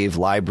 Dave,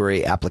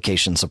 library,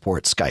 application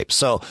support, Skype.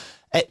 So,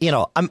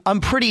 I'm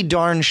pretty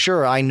darn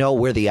sure I know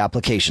where the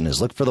application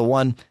is. Look for the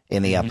one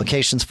in the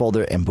applications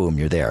folder and boom,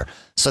 you're there.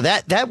 So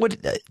that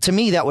would, to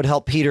me, that would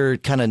help Peter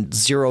kind of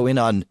zero in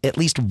on at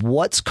least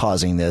what's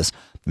causing this.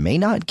 May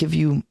not give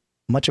you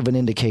much of an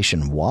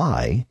indication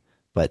why,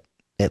 but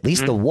at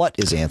least the what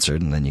is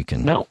answered. And then you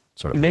can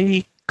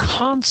maybe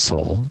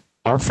Console,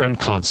 our friend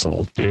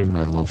Console, Dave and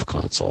I love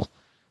Console.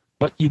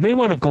 But you may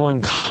want to go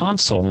on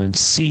Console and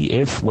see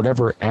if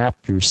whatever app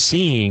you're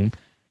seeing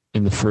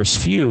in the first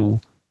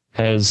few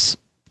has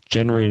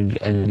generated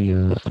any.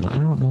 And I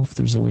don't know if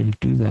there's a way to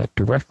do that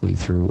directly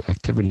through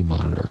Activity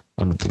Monitor.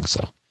 I don't think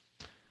so.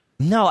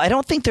 No, I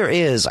don't think there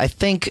is. I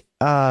think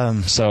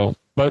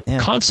But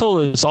Console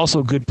is also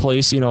a good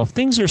place. If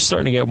things are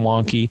starting to get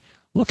wonky,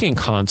 look in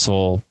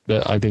Console.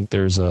 I think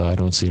there's I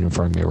don't see it in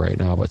front of me right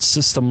now, but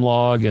System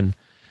Log and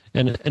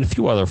a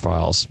few other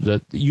files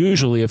that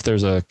usually if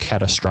there's a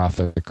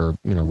catastrophic or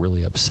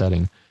really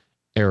upsetting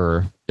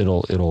error,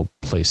 it'll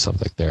place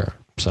something there.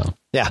 So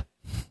yeah.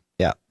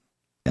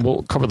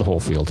 We'll cover the whole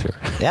field here.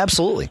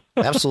 Absolutely.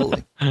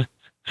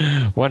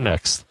 What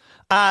next?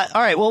 All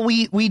right. Well,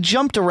 we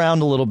jumped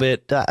around a little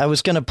bit. I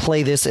was going to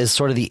play this as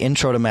sort of the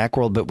intro to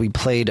Macworld, but we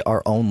played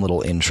our own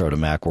little intro to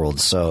Macworld.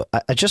 So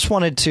I just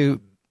wanted to.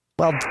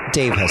 Well,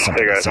 Dave has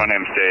something. Hey guys, my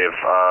name's Dave.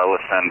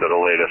 Listen to the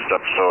latest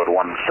episode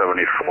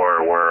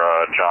 174 where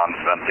John's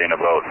venting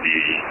about the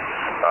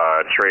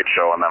trade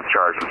show and them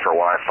charging for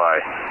Wi-Fi.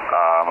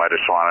 I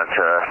just wanted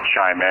to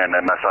chime in,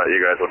 and I thought you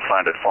guys would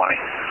find it funny.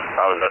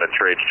 I was at a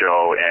trade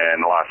show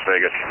in Las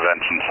Vegas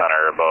Convention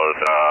Center about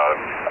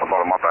a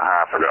month and a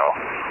half ago,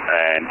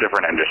 and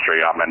different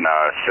industry. I'm in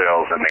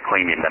sales in the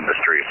cleaning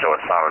industry, so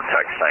it's not a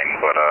tech thing,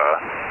 but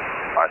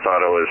I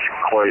thought it was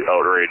quite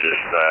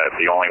outrageous that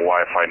the only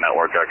Wi-Fi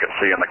network I could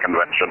see in the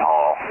convention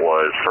hall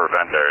was for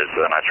vendors,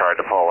 and I tried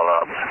to pull it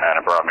up,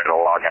 and it brought me to the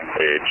login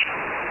page,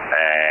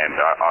 and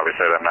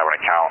obviously I didn't have an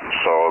account,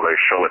 so they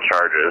show the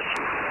charges,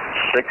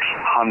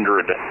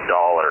 $600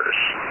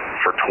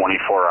 for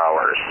 24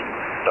 hours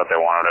that they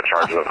wanted to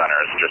charge the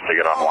vendors just to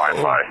get on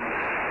Wi-Fi.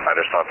 I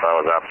just thought that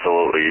was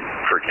absolutely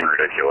freaking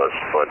ridiculous,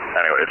 but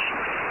anyways,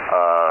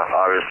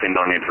 obviously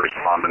no need to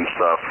respond and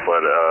stuff,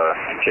 but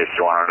in case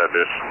you wanted to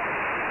just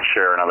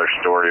share another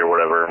story or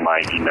whatever,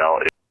 my email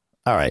is.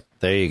 All right,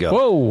 there you go.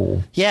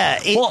 Whoa. Yeah.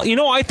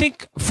 I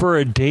think for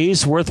a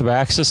day's worth of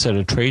access at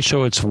a trade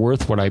show, it's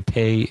worth what I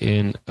pay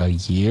in a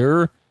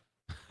year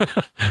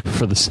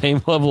for the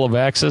same level of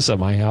access at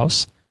my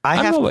house.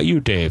 I don't know about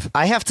you, Dave.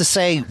 I have to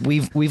say,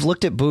 we've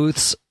looked at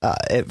booths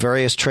at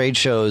various trade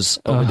shows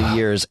over the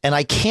years, and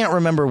I can't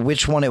remember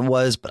which one it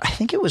was, but I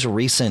think it was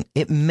recent.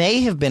 It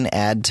may have been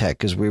AdTech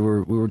because we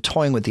were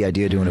toying with the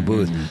idea of doing a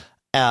booth.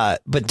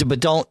 But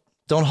don't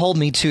hold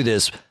me to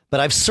this. But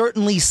I've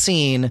certainly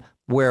seen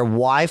where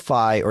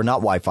Wi-Fi or not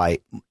Wi-Fi,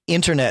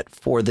 internet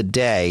for the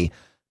day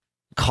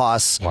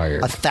costs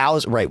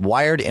 $1,000. Right,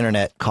 wired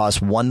internet costs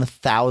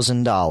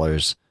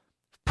 $1,000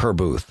 per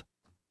booth.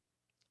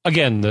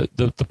 Again,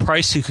 the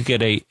price you could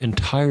get a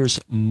entire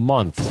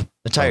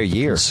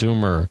year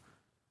consumer,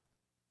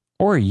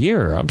 or a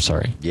year. I'm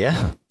sorry.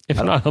 Yeah, if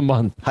not a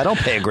month. I don't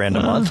pay $1,000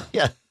 a month.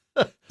 Yeah.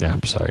 Yeah,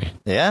 I'm sorry.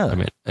 Yeah, I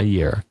mean a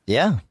year.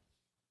 Yeah.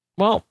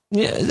 Well,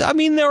 yeah, I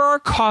mean, there are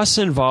costs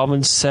involved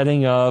in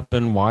setting up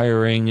and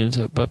wiring,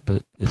 but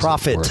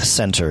Profit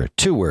center,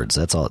 2 words.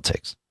 That's all it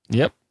takes.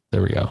 Yep.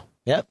 There we go.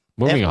 Yep.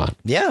 Moving on.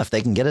 Yeah, if they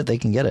can get it, they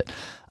can get it.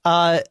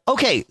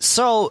 Okay,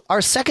 so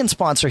our second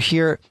sponsor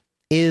here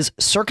is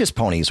Circus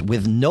Ponies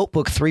with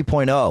Notebook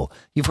 3.0.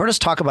 You've heard us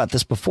talk about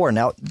this before.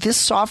 Now, this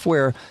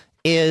software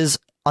is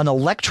an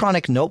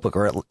electronic notebook,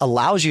 or it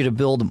allows you to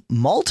build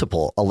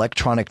multiple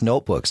electronic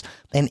notebooks.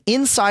 And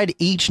inside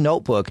each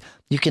notebook,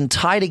 you can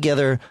tie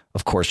together,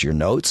 of course, your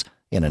notes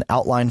in an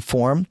outline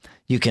form.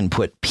 You can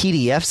put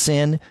PDFs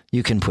in.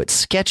 You can put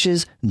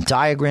sketches,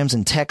 diagrams,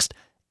 and text.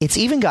 It's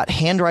even got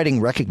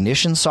handwriting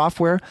recognition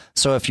software.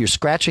 So if you're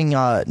scratching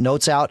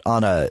notes out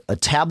on a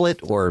tablet,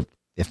 or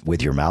if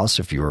with your mouse,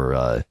 if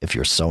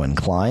you're so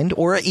inclined,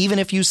 or even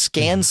if you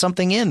scan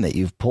something in that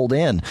you've pulled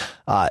in,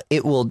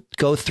 it will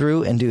go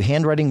through and do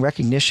handwriting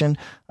recognition.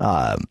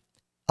 The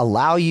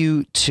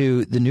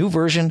new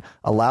version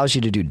allows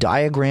you to do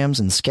diagrams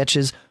and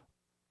sketches,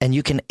 and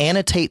you can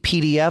annotate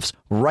PDFs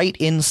right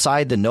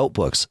inside the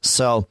notebooks.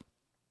 So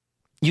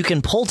you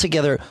can pull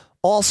together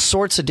all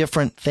sorts of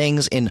different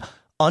things in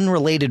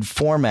unrelated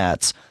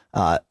formats,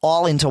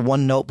 all into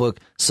one notebook,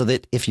 so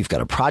that if you've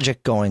got a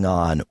project going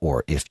on,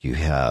 or if you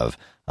have,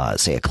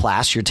 say, a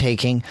class you're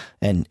taking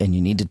and you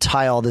need to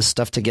tie all this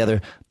stuff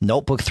together,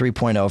 Notebook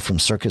 3.0 from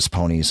Circus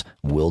Ponies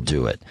will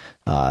do it.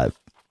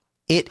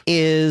 It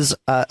is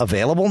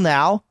available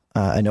now.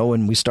 I know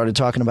when we started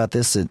talking about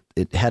this,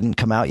 it hadn't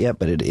come out yet,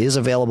 but it is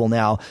available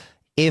now.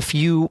 If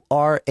you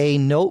are a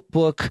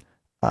Notebook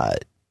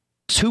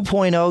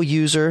 2.0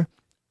 user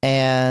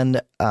and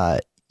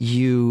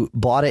you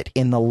bought it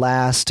in the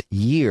last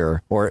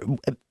year, or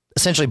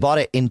essentially bought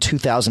it in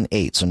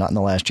 2008, so not in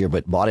the last year,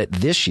 but bought it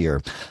this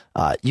year,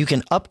 you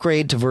can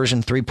upgrade to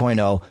version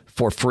 3.0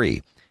 for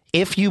free.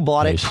 If you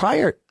bought it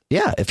prior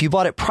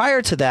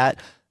to that,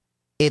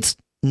 it's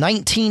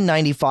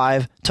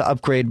 $19.95 to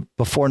upgrade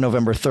before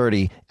November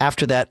 30.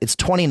 After that, it's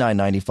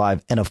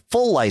 $29.95, and a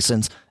full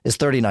license is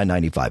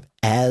 $39.95.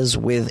 As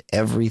with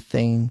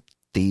everything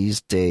these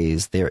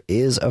days, there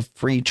is a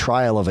free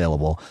trial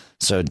available.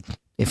 So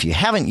if you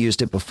haven't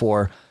used it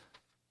before,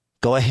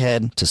 go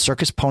ahead to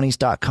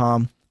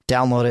circusponies.com,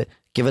 download it,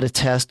 give it a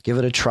test, give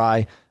it a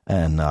try,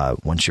 and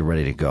once you're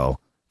ready to go,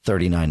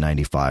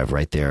 $39.95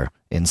 right there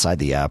inside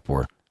the app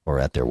or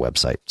at their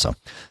website. So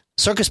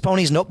Circus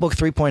Ponies Notebook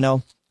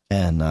 3.0,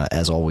 and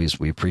as always,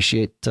 we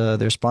appreciate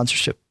their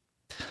sponsorship.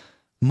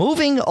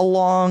 Moving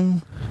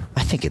along,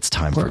 I think it's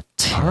time for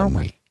Tim. Are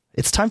we?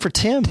 It's time for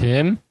Tim.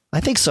 Tim? I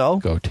think so.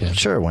 Go, Tim.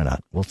 Sure, why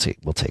not? We'll take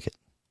it.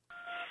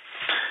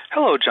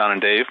 Hello, John and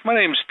Dave. My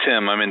name's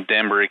Tim. I'm in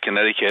Danbury,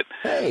 Connecticut.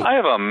 Hey. I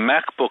have a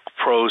MacBook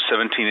Pro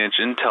 17-inch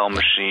Intel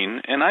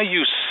machine, and I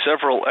use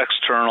several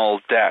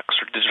external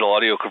DACs, or digital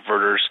audio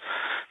converters,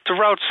 to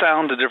route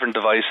sound to different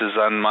devices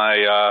on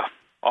my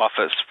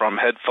office, from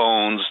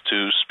headphones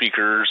to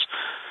speakers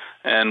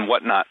and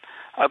whatnot.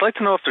 I'd like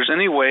to know if there's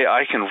any way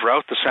I can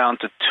route the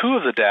sound to 2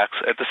 of the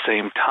DACs at the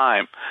same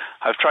time.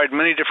 I've tried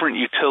many different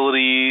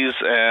utilities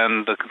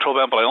and the control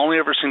panel, but I only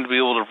ever seem to be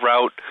able to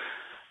route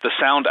the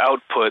sound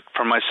output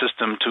from my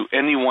system to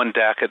any one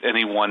DAC at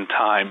any one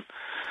time.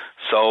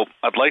 So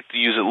I'd like to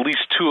use at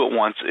least 2 at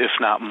once, if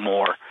not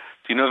more.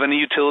 Do you know of any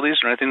utilities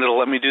or anything that'll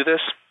let me do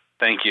this?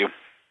 Thank you.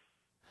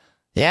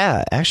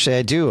 Yeah, actually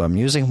I do. I'm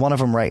using one of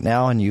them right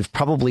now, and you've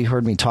probably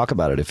heard me talk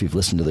about it if you've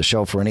listened to the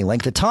show for any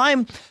length of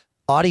time.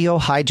 Audio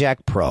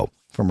Hijack Pro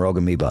from Rogue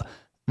Amoeba.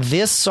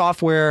 This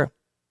software,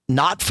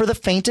 not for the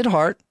faint at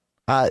heart.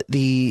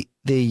 The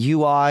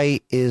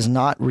UI is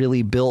not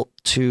really built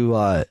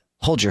to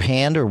hold your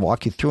hand or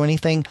walk you through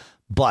anything,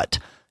 but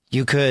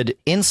you could,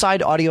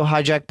 inside Audio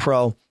Hijack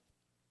Pro,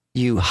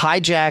 you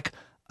hijack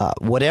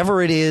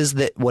whatever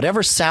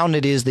sound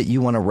it is that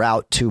you want to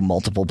route to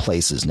multiple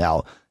places.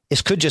 Now,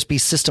 this could just be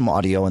system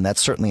audio, and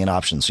that's certainly an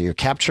option. So you're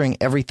capturing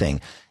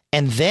everything.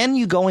 And then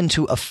you go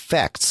into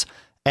effects,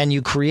 and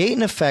you create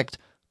an effect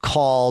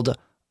called,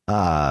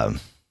 I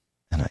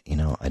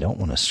don't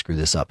want to screw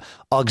this up,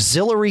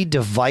 auxiliary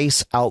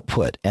device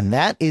output. And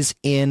that is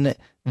in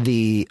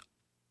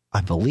I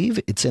believe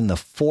it's in the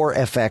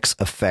 4FX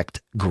effect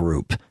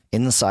group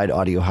inside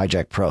Audio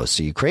Hijack Pro.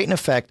 So you create an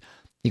effect,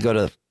 you go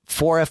to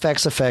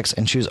 4FX effects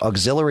and choose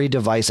auxiliary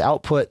device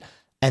output,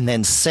 and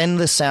then send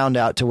the sound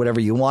out to whatever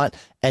you want.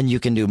 And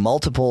you can do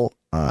multiple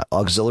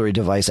auxiliary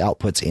device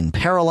outputs in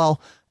parallel,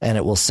 and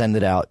it will send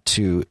it out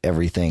to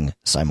everything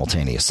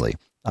simultaneously.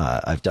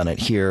 I've done it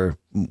here.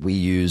 We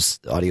use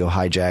Audio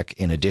Hijack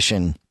in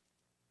addition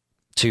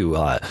to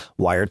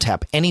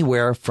Wiretap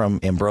Anywhere from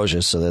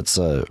Ambrosia. So that's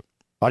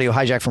Audio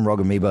Hijack from Rogue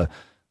Amoeba,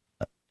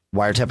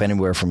 Wiretap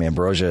Anywhere from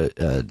Ambrosia,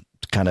 to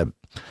kind of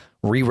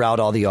reroute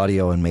all the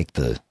audio and make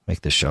the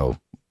show,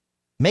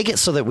 make it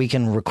so that we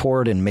can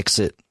record and mix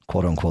it,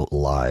 quote unquote,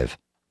 live.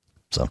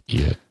 So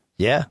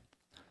yeah.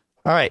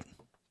 All right,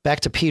 back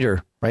to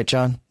Peter, right,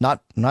 John?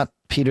 Not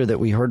Peter that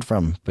we heard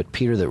from, but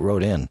Peter that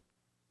wrote in,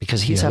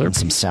 because he's having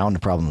some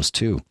sound problems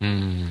too.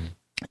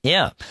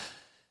 Yeah.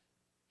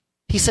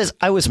 He says,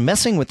 I was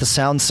messing with the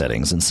sound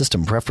settings and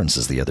system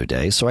preferences the other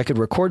day so I could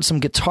record some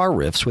guitar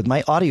riffs with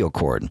my audio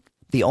cord.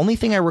 The only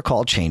thing I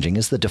recall changing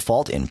is the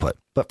default input,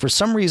 but for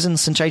some reason,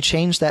 since I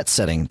changed that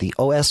setting, the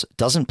OS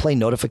doesn't play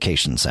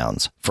notification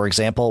sounds. For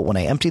example, when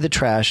I empty the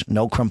trash,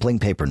 no crumpling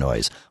paper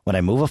noise. When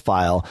I move a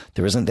file,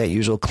 there isn't that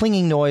usual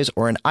clinging noise,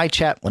 or in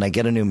iChat, when I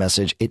get a new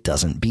message, it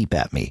doesn't beep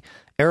at me.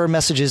 Error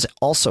messages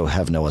also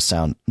have no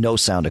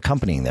sound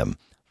accompanying them.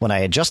 When I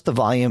adjust the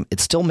volume, it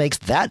still makes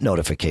that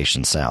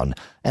notification sound,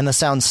 and the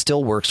sound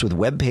still works with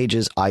web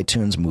pages,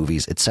 iTunes,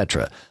 movies,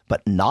 etc.,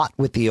 but not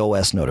with the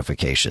OS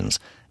notifications.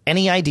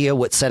 Any idea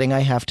what setting I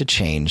have to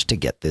change to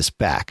get this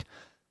back?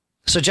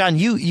 So, John,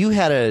 you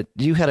had a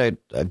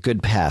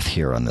good path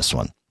here on this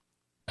one.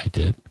 I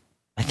did.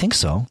 I think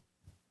so.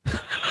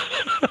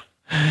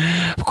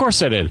 Of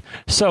course I did.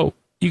 So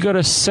you go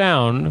to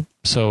sound,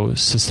 so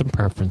system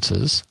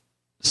preferences,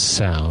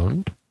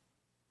 sound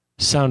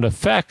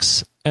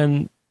effects,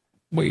 and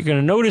what you're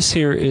going to notice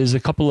here is a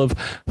couple of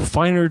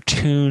finer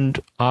tuned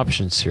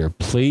options here.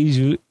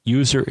 Play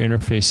user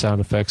interface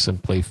sound effects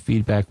and play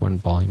feedback when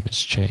volume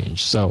is changed.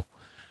 So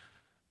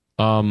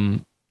I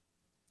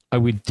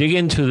would dig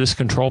into this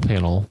control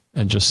panel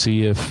and just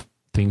see if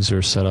things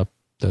are set up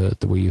the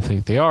way you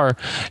think they are.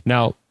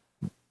 Now,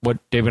 what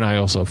Dave and I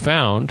also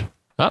found,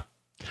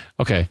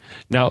 okay.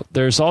 Now,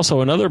 there's also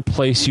another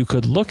place you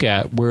could look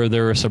at where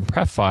there are some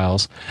prep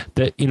files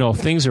that, if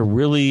things are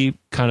really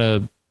kind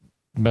of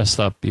messed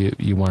up,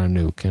 you want to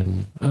nuke.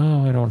 And,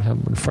 I don't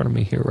have them in front of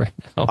me here right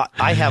now.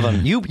 I have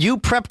them. You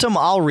prepped them.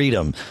 I'll read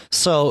them.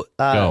 So,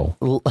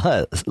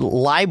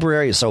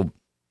 library. So,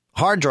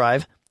 hard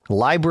drive,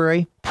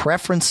 library,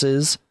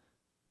 preferences,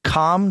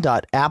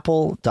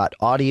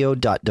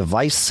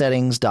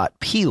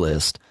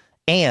 com.apple.audio.devicesettings.plist,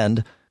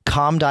 and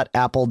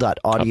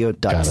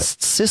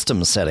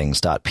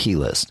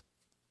com.apple.audio.systemsettings.plist.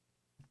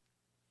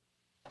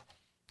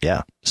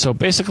 Yeah. So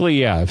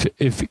basically,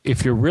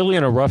 if you're really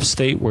in a rough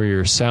state where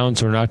your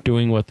sounds are not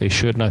doing what they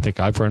should, and I think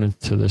I've run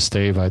into this,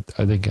 Dave, I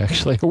think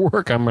actually at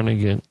work I'm going to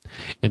get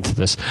into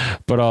this,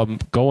 but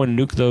go and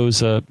nuke those,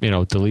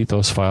 delete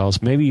those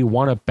files. Maybe you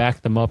want to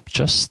back them up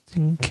just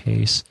in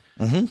case,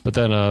 but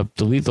then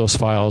delete those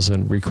files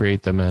and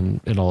recreate them,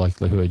 and in all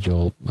likelihood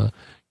you'll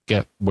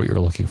get what you're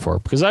looking for.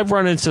 Because I've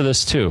run into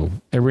this too.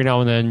 Every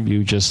now and then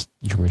your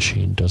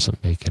machine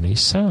doesn't make any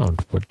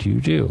sound. What do you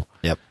do?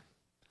 Yep.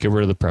 Get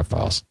rid of the prep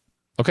files.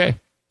 Okay.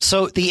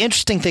 So the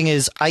interesting thing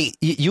is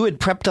you had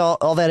prepped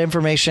all that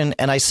information,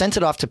 and I sent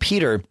it off to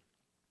Peter,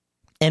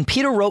 and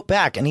Peter wrote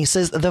back and he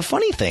says, the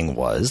funny thing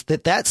was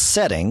that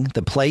setting,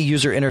 the play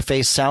user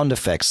interface sound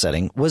effects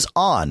setting, was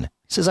on. He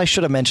says, I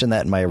should have mentioned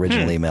that in my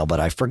original email,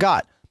 but I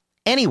forgot.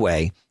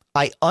 Anyway,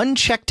 I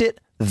unchecked it,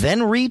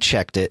 then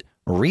rechecked it,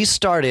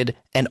 restarted,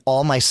 and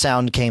all my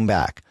sound came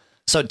back.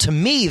 So to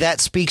me,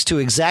 that speaks to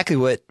exactly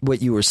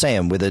what you were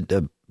saying with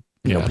a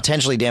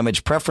potentially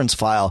damaged preference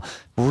file.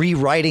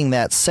 Rewriting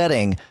that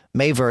setting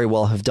may very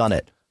well have done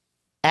it.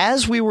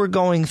 As we were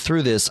going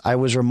through this, I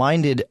was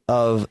reminded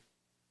of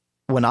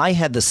when I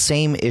had the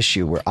same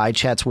issue where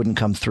iChats wouldn't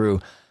come through.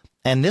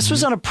 And this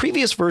was on a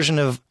previous version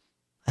of,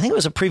 I think it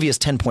was a previous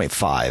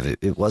 10.5.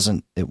 It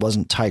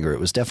wasn't Tiger. It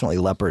was definitely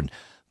Leopard.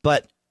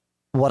 But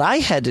what I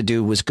had to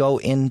do was go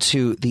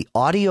into the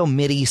Audio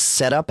MIDI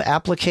setup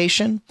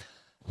application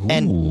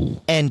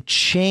and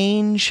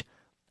change.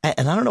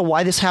 And I don't know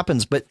why this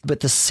happens, but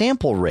the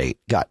sample rate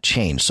got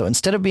changed. So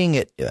instead of being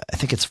at, I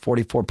think it's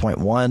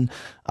 44.1,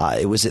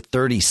 it was at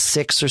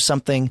 36 or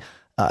something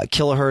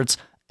kilohertz,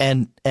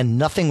 and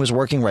nothing was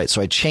working right.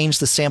 So I changed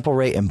the sample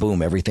rate, and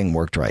boom, everything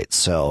worked right.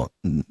 So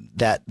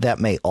that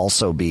may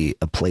also be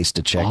a place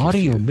to check.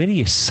 Audio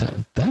MIDI,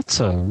 that's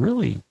a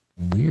really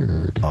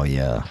weird. Oh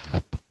yeah,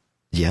 app.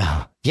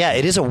 Yeah.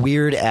 It is a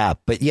weird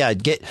app, but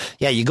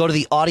you go to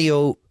the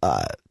audio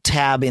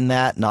tab in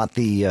that, not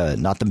the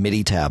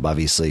MIDI tab,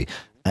 obviously,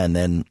 and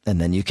then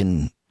you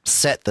can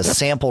set the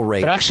sample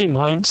rate. But actually,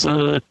 mine's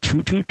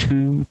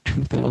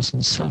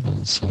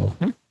 222-2007, so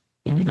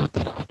maybe not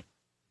that odd.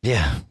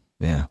 Yeah.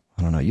 I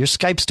don't know. Your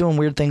Skype's doing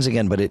weird things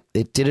again, but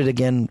it did it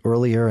again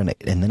earlier, and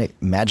then it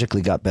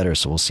magically got better.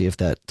 So we'll see if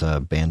that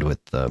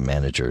bandwidth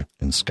manager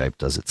in Skype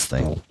does its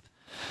thing.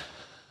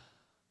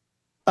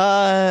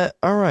 All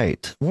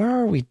right. Where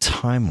are we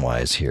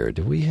time-wise here?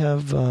 Do we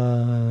have,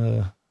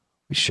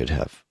 we should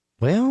have,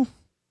 well,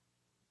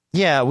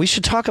 yeah, we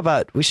should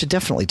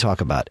definitely talk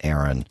about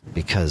Aaron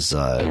because,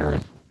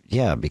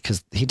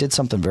 because he did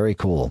something very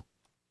cool.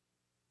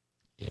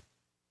 Yeah.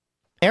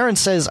 Aaron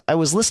says, I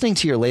was listening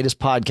to your latest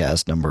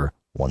podcast, number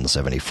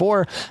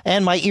 174,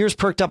 and my ears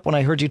perked up when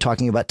I heard you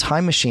talking about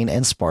Time Machine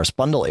and sparse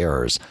bundle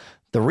errors.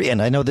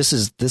 And I know this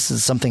is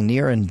something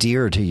near and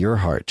dear to your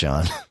heart,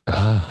 John.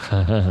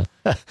 The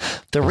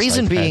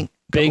reason being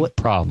big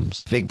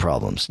problems.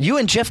 You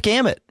and Jeff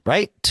Gamet,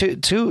 right?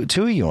 Two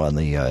of you on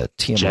the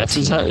TMR. Jeff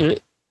is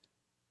if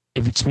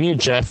it's me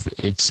and Jeff,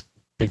 it's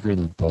bigger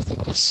than both of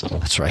us. So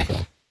that's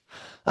right.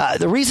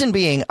 The reason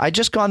being, I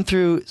just gone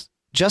through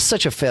just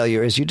such a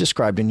failure as you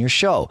described in your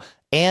show.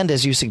 And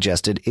as you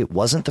suggested, it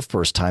wasn't the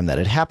first time that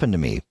it happened to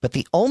me. But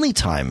the only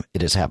time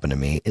it has happened to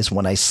me is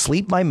when I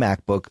sleep my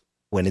MacBook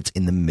when it's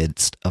in the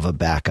midst of a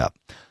backup.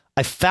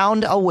 I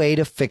found a way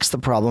to fix the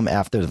problem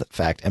after the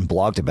fact and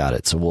blogged about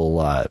it. So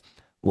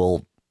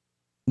we'll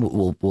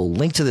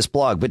link to this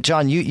blog. But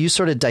John, you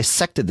sort of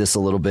dissected this a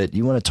little bit.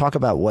 You want to talk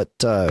about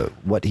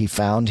what he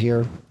found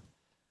here?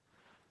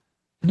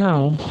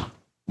 No.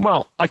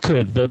 Well, I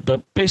could,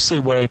 but basically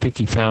what I think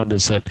he found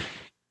is that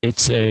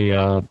it's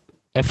a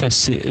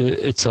FSC.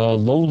 It's a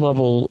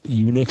low-level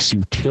Unix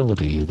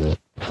utility that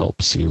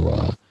helps you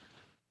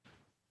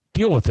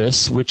deal with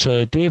this. Which,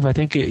 Dave, I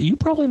think you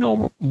probably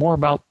know more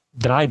about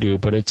than I do.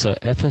 But it's a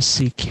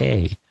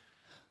FSCK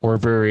or a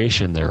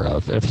variation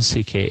thereof.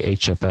 FSCK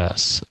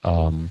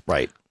HFS.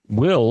 Right.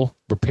 Will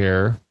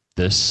repair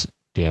this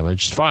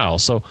damaged file.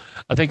 So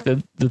I think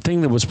that the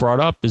thing that was brought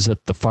up is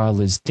that the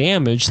file is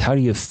damaged. How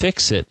do you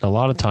fix it? A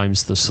lot of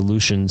times the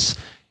solutions,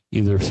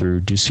 either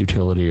through disk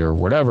utility or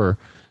whatever,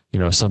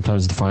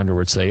 sometimes the Finder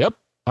would say, yep,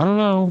 I don't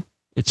know,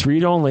 it's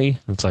read only.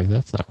 It's like,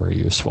 that's not very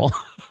useful.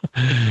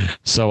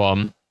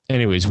 So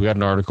anyways, we got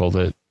an article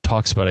that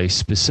talks about a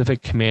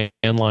specific command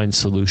line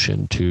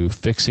solution to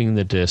fixing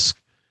the disk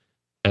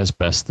as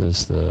best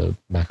as the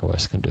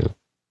macOS can do.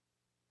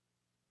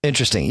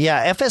 Interesting.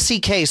 Yeah,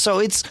 FSCK. So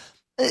it's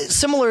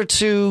similar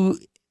to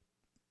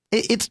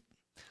it's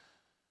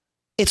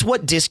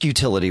what disk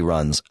utility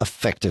runs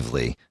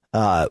effectively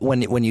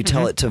when you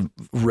tell it to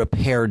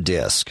repair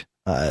disk.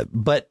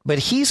 But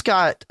he's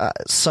got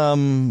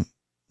some.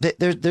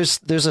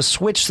 There's a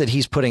switch that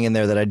he's putting in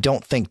there that I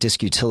don't think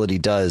disk utility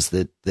does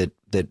that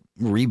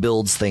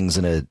rebuilds things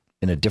in a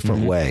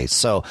different way.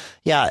 So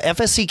yeah,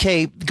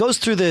 FSCK goes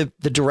through the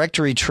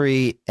directory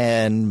tree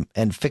and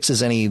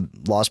fixes any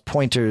lost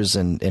pointers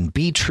and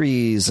B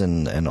trees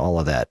and all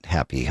of that.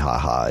 Happy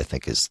haha, I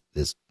think is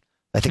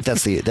I think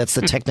that's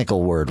the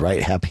technical word,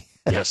 right? Happy.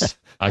 Yes,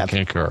 I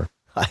concur.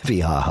 Happy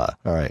haha.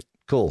 All right,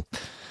 cool.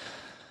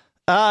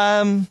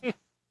 All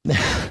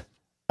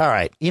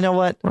right. You know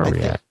what?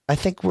 I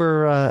think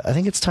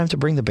it's time to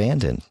bring the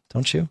band in,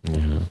 don't you?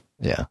 Mm-hmm.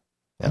 Yeah.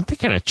 Aren't they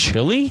kind of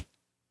chilly?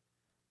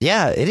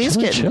 Yeah, it is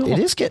getting. Chill. It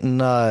is getting.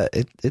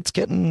 It's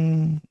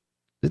getting.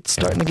 It's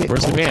starting to get.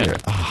 Where's cold the band? here.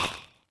 Oh.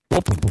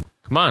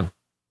 Come on.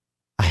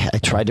 I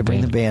tried to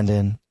bring the band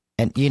in,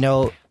 and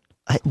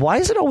why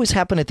does it always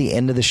happen at the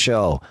end of the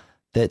show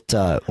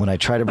that when I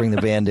try to bring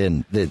the band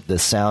in, the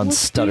sound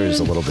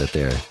stutters a little bit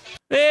there?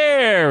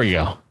 There we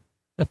go.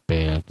 The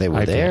band. They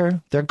were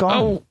there. They're gone.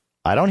 Oh.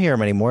 I don't hear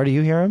them anymore. Do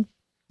you hear them?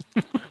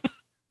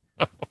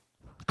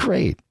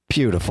 Great.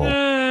 Beautiful.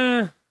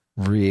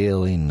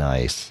 Really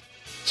nice.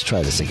 Let's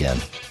try this again.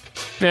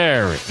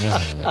 There we go.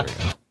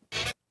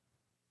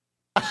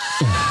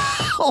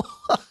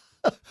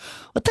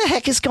 What the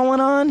heck is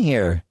going on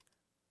here?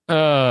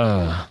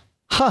 Huh.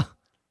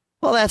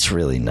 Well, that's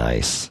really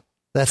nice.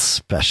 That's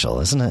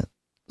special, isn't it?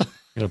 You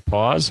gonna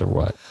pause or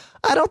what?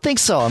 I don't think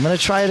so. I'm going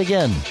to try it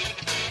again.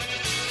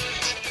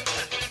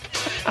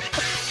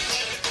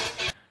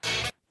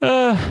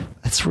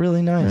 That's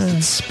really nice.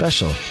 It's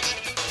special.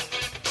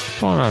 What's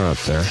going on up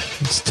there?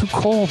 It's too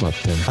cold up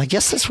there. I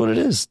guess that's what it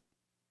is.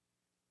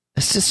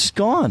 It's just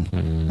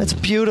gone. That's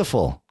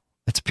beautiful.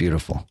 It's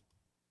beautiful.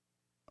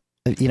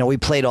 We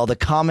played all the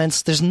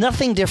comments. There's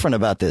nothing different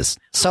about this.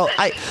 So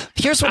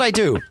here's what I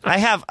do. I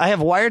have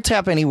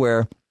Wiretap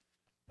Anywhere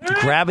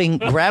grabbing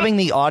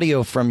the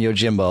audio from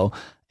Yojimbo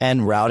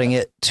and routing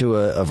it to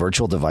a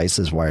virtual device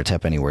as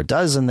Wiretap Anywhere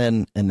does, and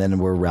then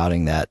we're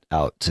routing that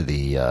out to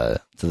the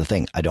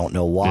thing. I don't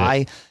know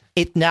why.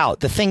 Now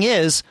the thing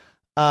is,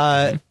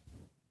 all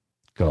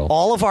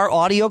of our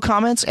audio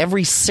comments,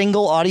 every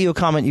single audio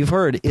comment you've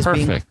heard is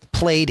being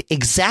played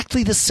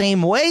exactly the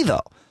same way,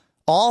 though,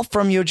 all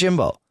from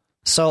Yojimbo.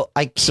 So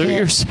I can't. So what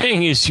you're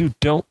saying is you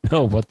don't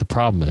know what the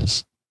problem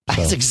is. So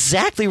that's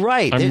exactly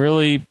right. I'm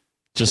really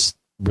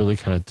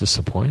kind of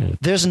disappointed.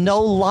 There's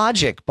no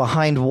logic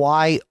behind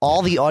why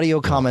all the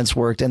audio comments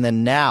worked, and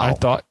then now I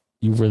thought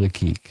you were the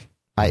geek.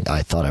 I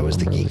thought I was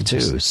the geek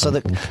too. So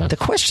the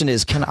question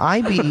is, can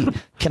I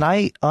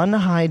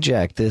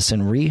unhijack this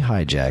and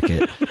rehijack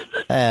it?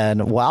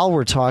 And while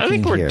we're talking, I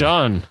think we're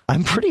done.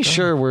 I'm pretty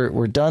sure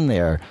we're done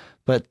there.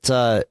 But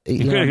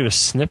you gotta get a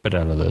snippet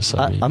out of this.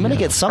 I'm gonna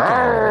get something.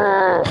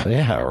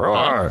 Yeah,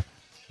 roar.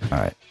 All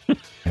right,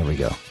 here we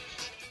go.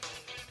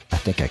 I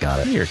think I got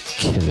it. You're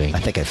kidding. I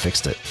think I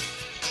fixed it.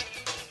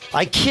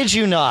 I kid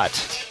you not.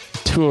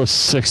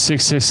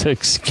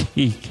 206-666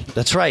 geek.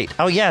 That's right.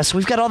 Oh yes,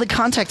 we've got all the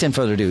contact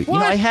info to do.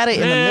 What? I had it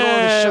in the middle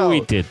of the show.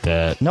 We did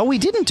that. No, we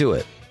didn't do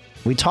it.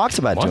 We talked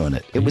about doing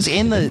it. It was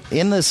in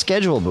the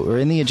schedule, or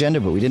in the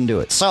agenda, but we didn't do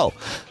it. So,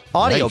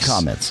 audio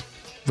comments.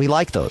 We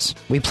like those.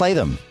 We play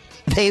them.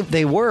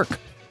 They work.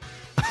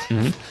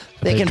 Mm-hmm.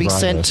 They can be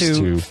sent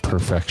to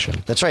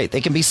perfection. That's right. They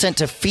can be sent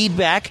to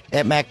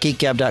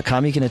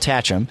feedback@macgeekgab.com. You can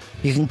attach them.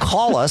 You can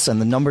call us,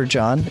 and the number,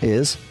 John,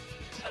 is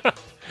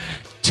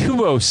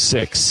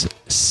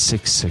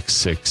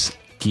 206-666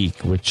 geek,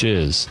 which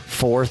is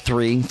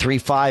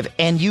 4335,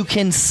 and you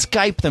can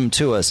Skype them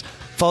to us.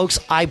 Folks,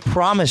 I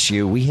promise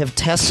you, we have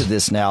tested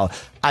this now.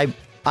 I'm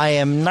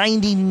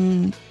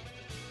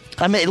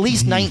at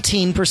least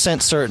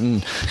 19%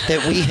 certain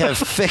that we have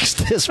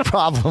fixed this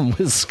problem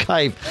with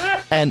Skype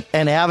and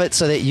have it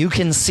so that you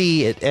can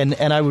see it.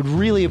 And I would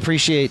really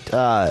appreciate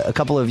a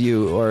couple of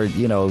you, or,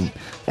 you know,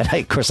 and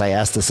of course I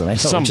asked this, and I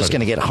know I'm just going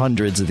to get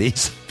hundreds of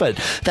these, but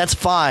that's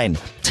fine.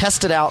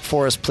 Test it out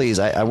for us, please.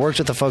 I worked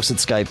with the folks at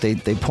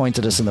Skype. They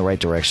pointed us in the right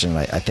direction.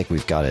 I think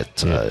we've got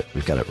it.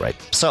 We've got it right.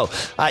 So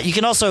you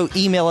can also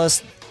email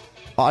us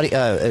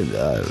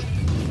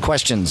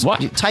questions.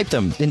 What? You type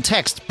them in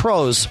text,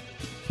 prose.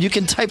 You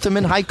can type them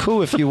in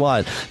haiku if you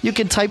want. You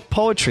can type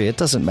poetry. It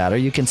doesn't matter.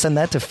 You can send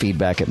that to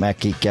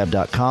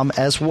feedback@macgeekgab.com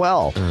as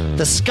well.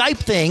 The Skype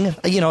thing,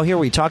 you know, here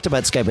we talked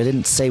about Skype. I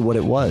didn't say what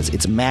it was.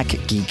 It's Mac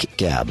Geek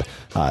Gab.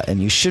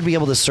 And you should be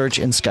able to search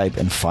in Skype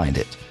and find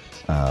it.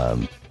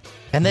 And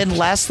then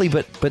lastly,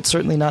 but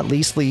certainly not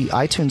leastly,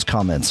 iTunes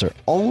comments are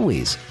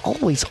always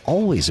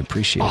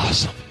appreciated.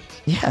 Awesome.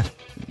 Yeah,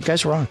 you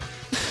guys rock.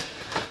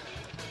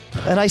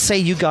 And I say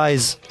you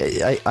guys,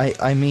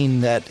 I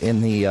mean that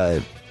in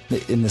the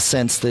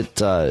sense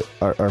that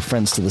our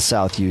friends to the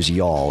south use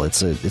y'all.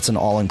 It's an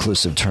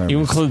all-inclusive term. You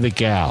include the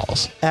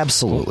gals.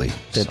 Absolutely.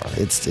 Sorry.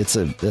 Is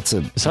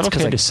that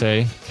okay to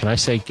say? Can I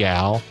say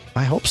gal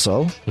I hope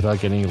so. without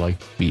getting like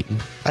beaten?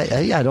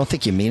 I don't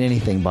think you mean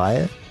anything by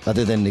it,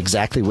 other than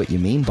exactly what you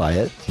mean by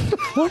it.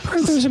 What?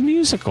 There's a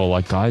musical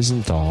like Guys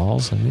and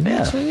Dolls. I mean,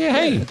 Yeah.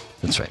 hey,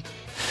 That's right.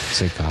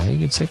 say guy, you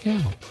can say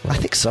gal. I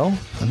think so.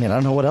 I mean, I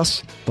don't know what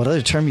else. What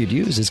other term you'd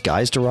use? Is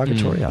guys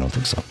derogatory? I don't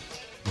think so.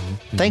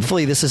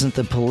 Thankfully, this isn't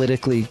the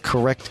politically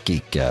correct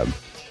Geek Gab.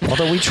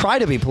 Although we try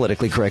to be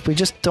politically correct, we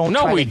just don't.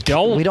 No, we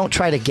don't. We don't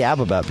try to gab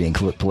about being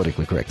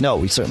politically correct. No,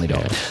 we certainly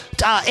don't.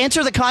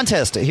 Enter the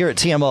contest here at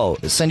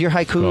TMO. Send your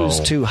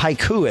haikus to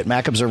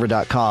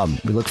haiku@macobserver.com.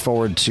 We look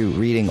forward to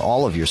reading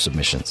all of your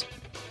submissions.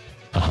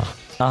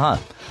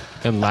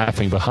 And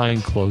laughing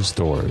behind closed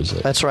doors.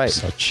 That's right.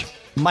 Such.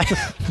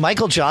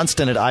 Michael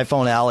Johnston at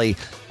iPhone Alley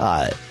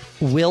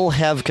will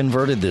have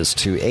converted this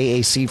to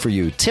AAC for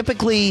you.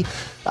 Typically,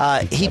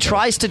 he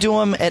tries to do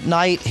them at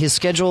night. His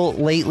schedule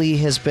lately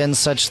has been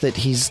such that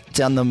he's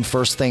done them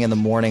first thing in the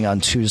morning on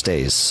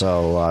Tuesdays.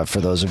 So for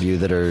those of you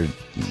that are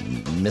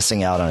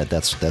missing out on it,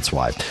 that's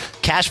why.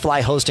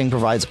 Cashfly Hosting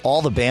provides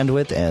all the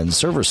bandwidth and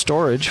server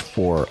storage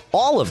for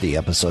all of the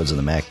episodes of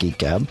the Mac Geek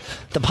Gab.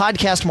 The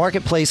podcast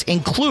marketplace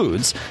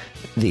includes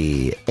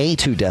the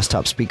A2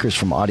 desktop speakers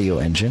from Audio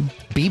Engine,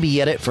 BB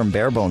Edit from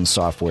Barebones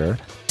Software,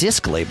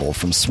 Disc Label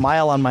from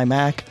Smile on My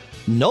Mac,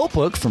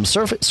 Notebook from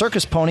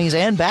Circus Ponies,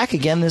 and back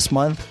again this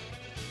month,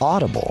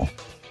 Audible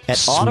at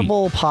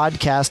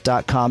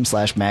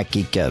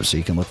audiblepodcast.com/MacGeekGab. So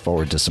you can look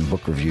forward to some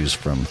book reviews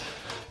from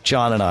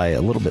John and I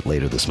a little bit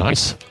later this month.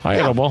 Nice.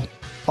 Hi, Audible.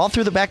 All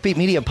through the Backbeat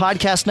Media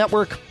Podcast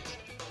Network.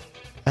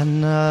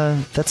 And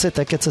that's it.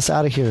 That gets us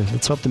out of here.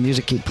 Let's hope the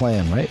music keep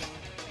playing, right?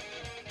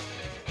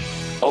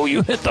 Oh,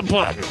 you hit the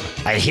button.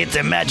 I hit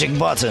the magic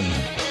button.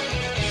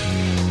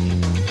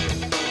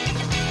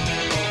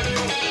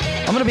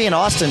 I'm going to be in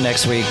Austin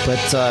next week, but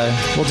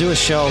we'll do a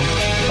show.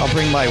 I'll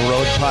bring my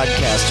Rode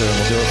Podcaster, and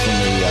we'll do it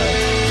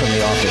from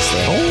the office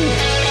there. Oh.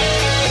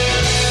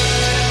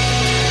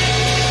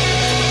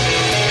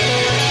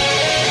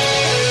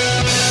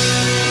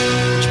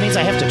 Which means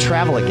I have to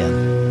travel again.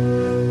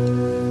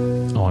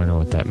 Oh, I know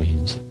what that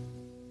means.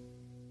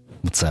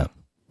 What's that?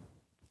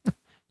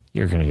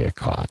 You're going to get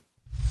caught.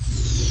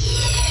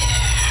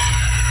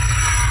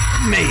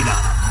 Made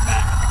up.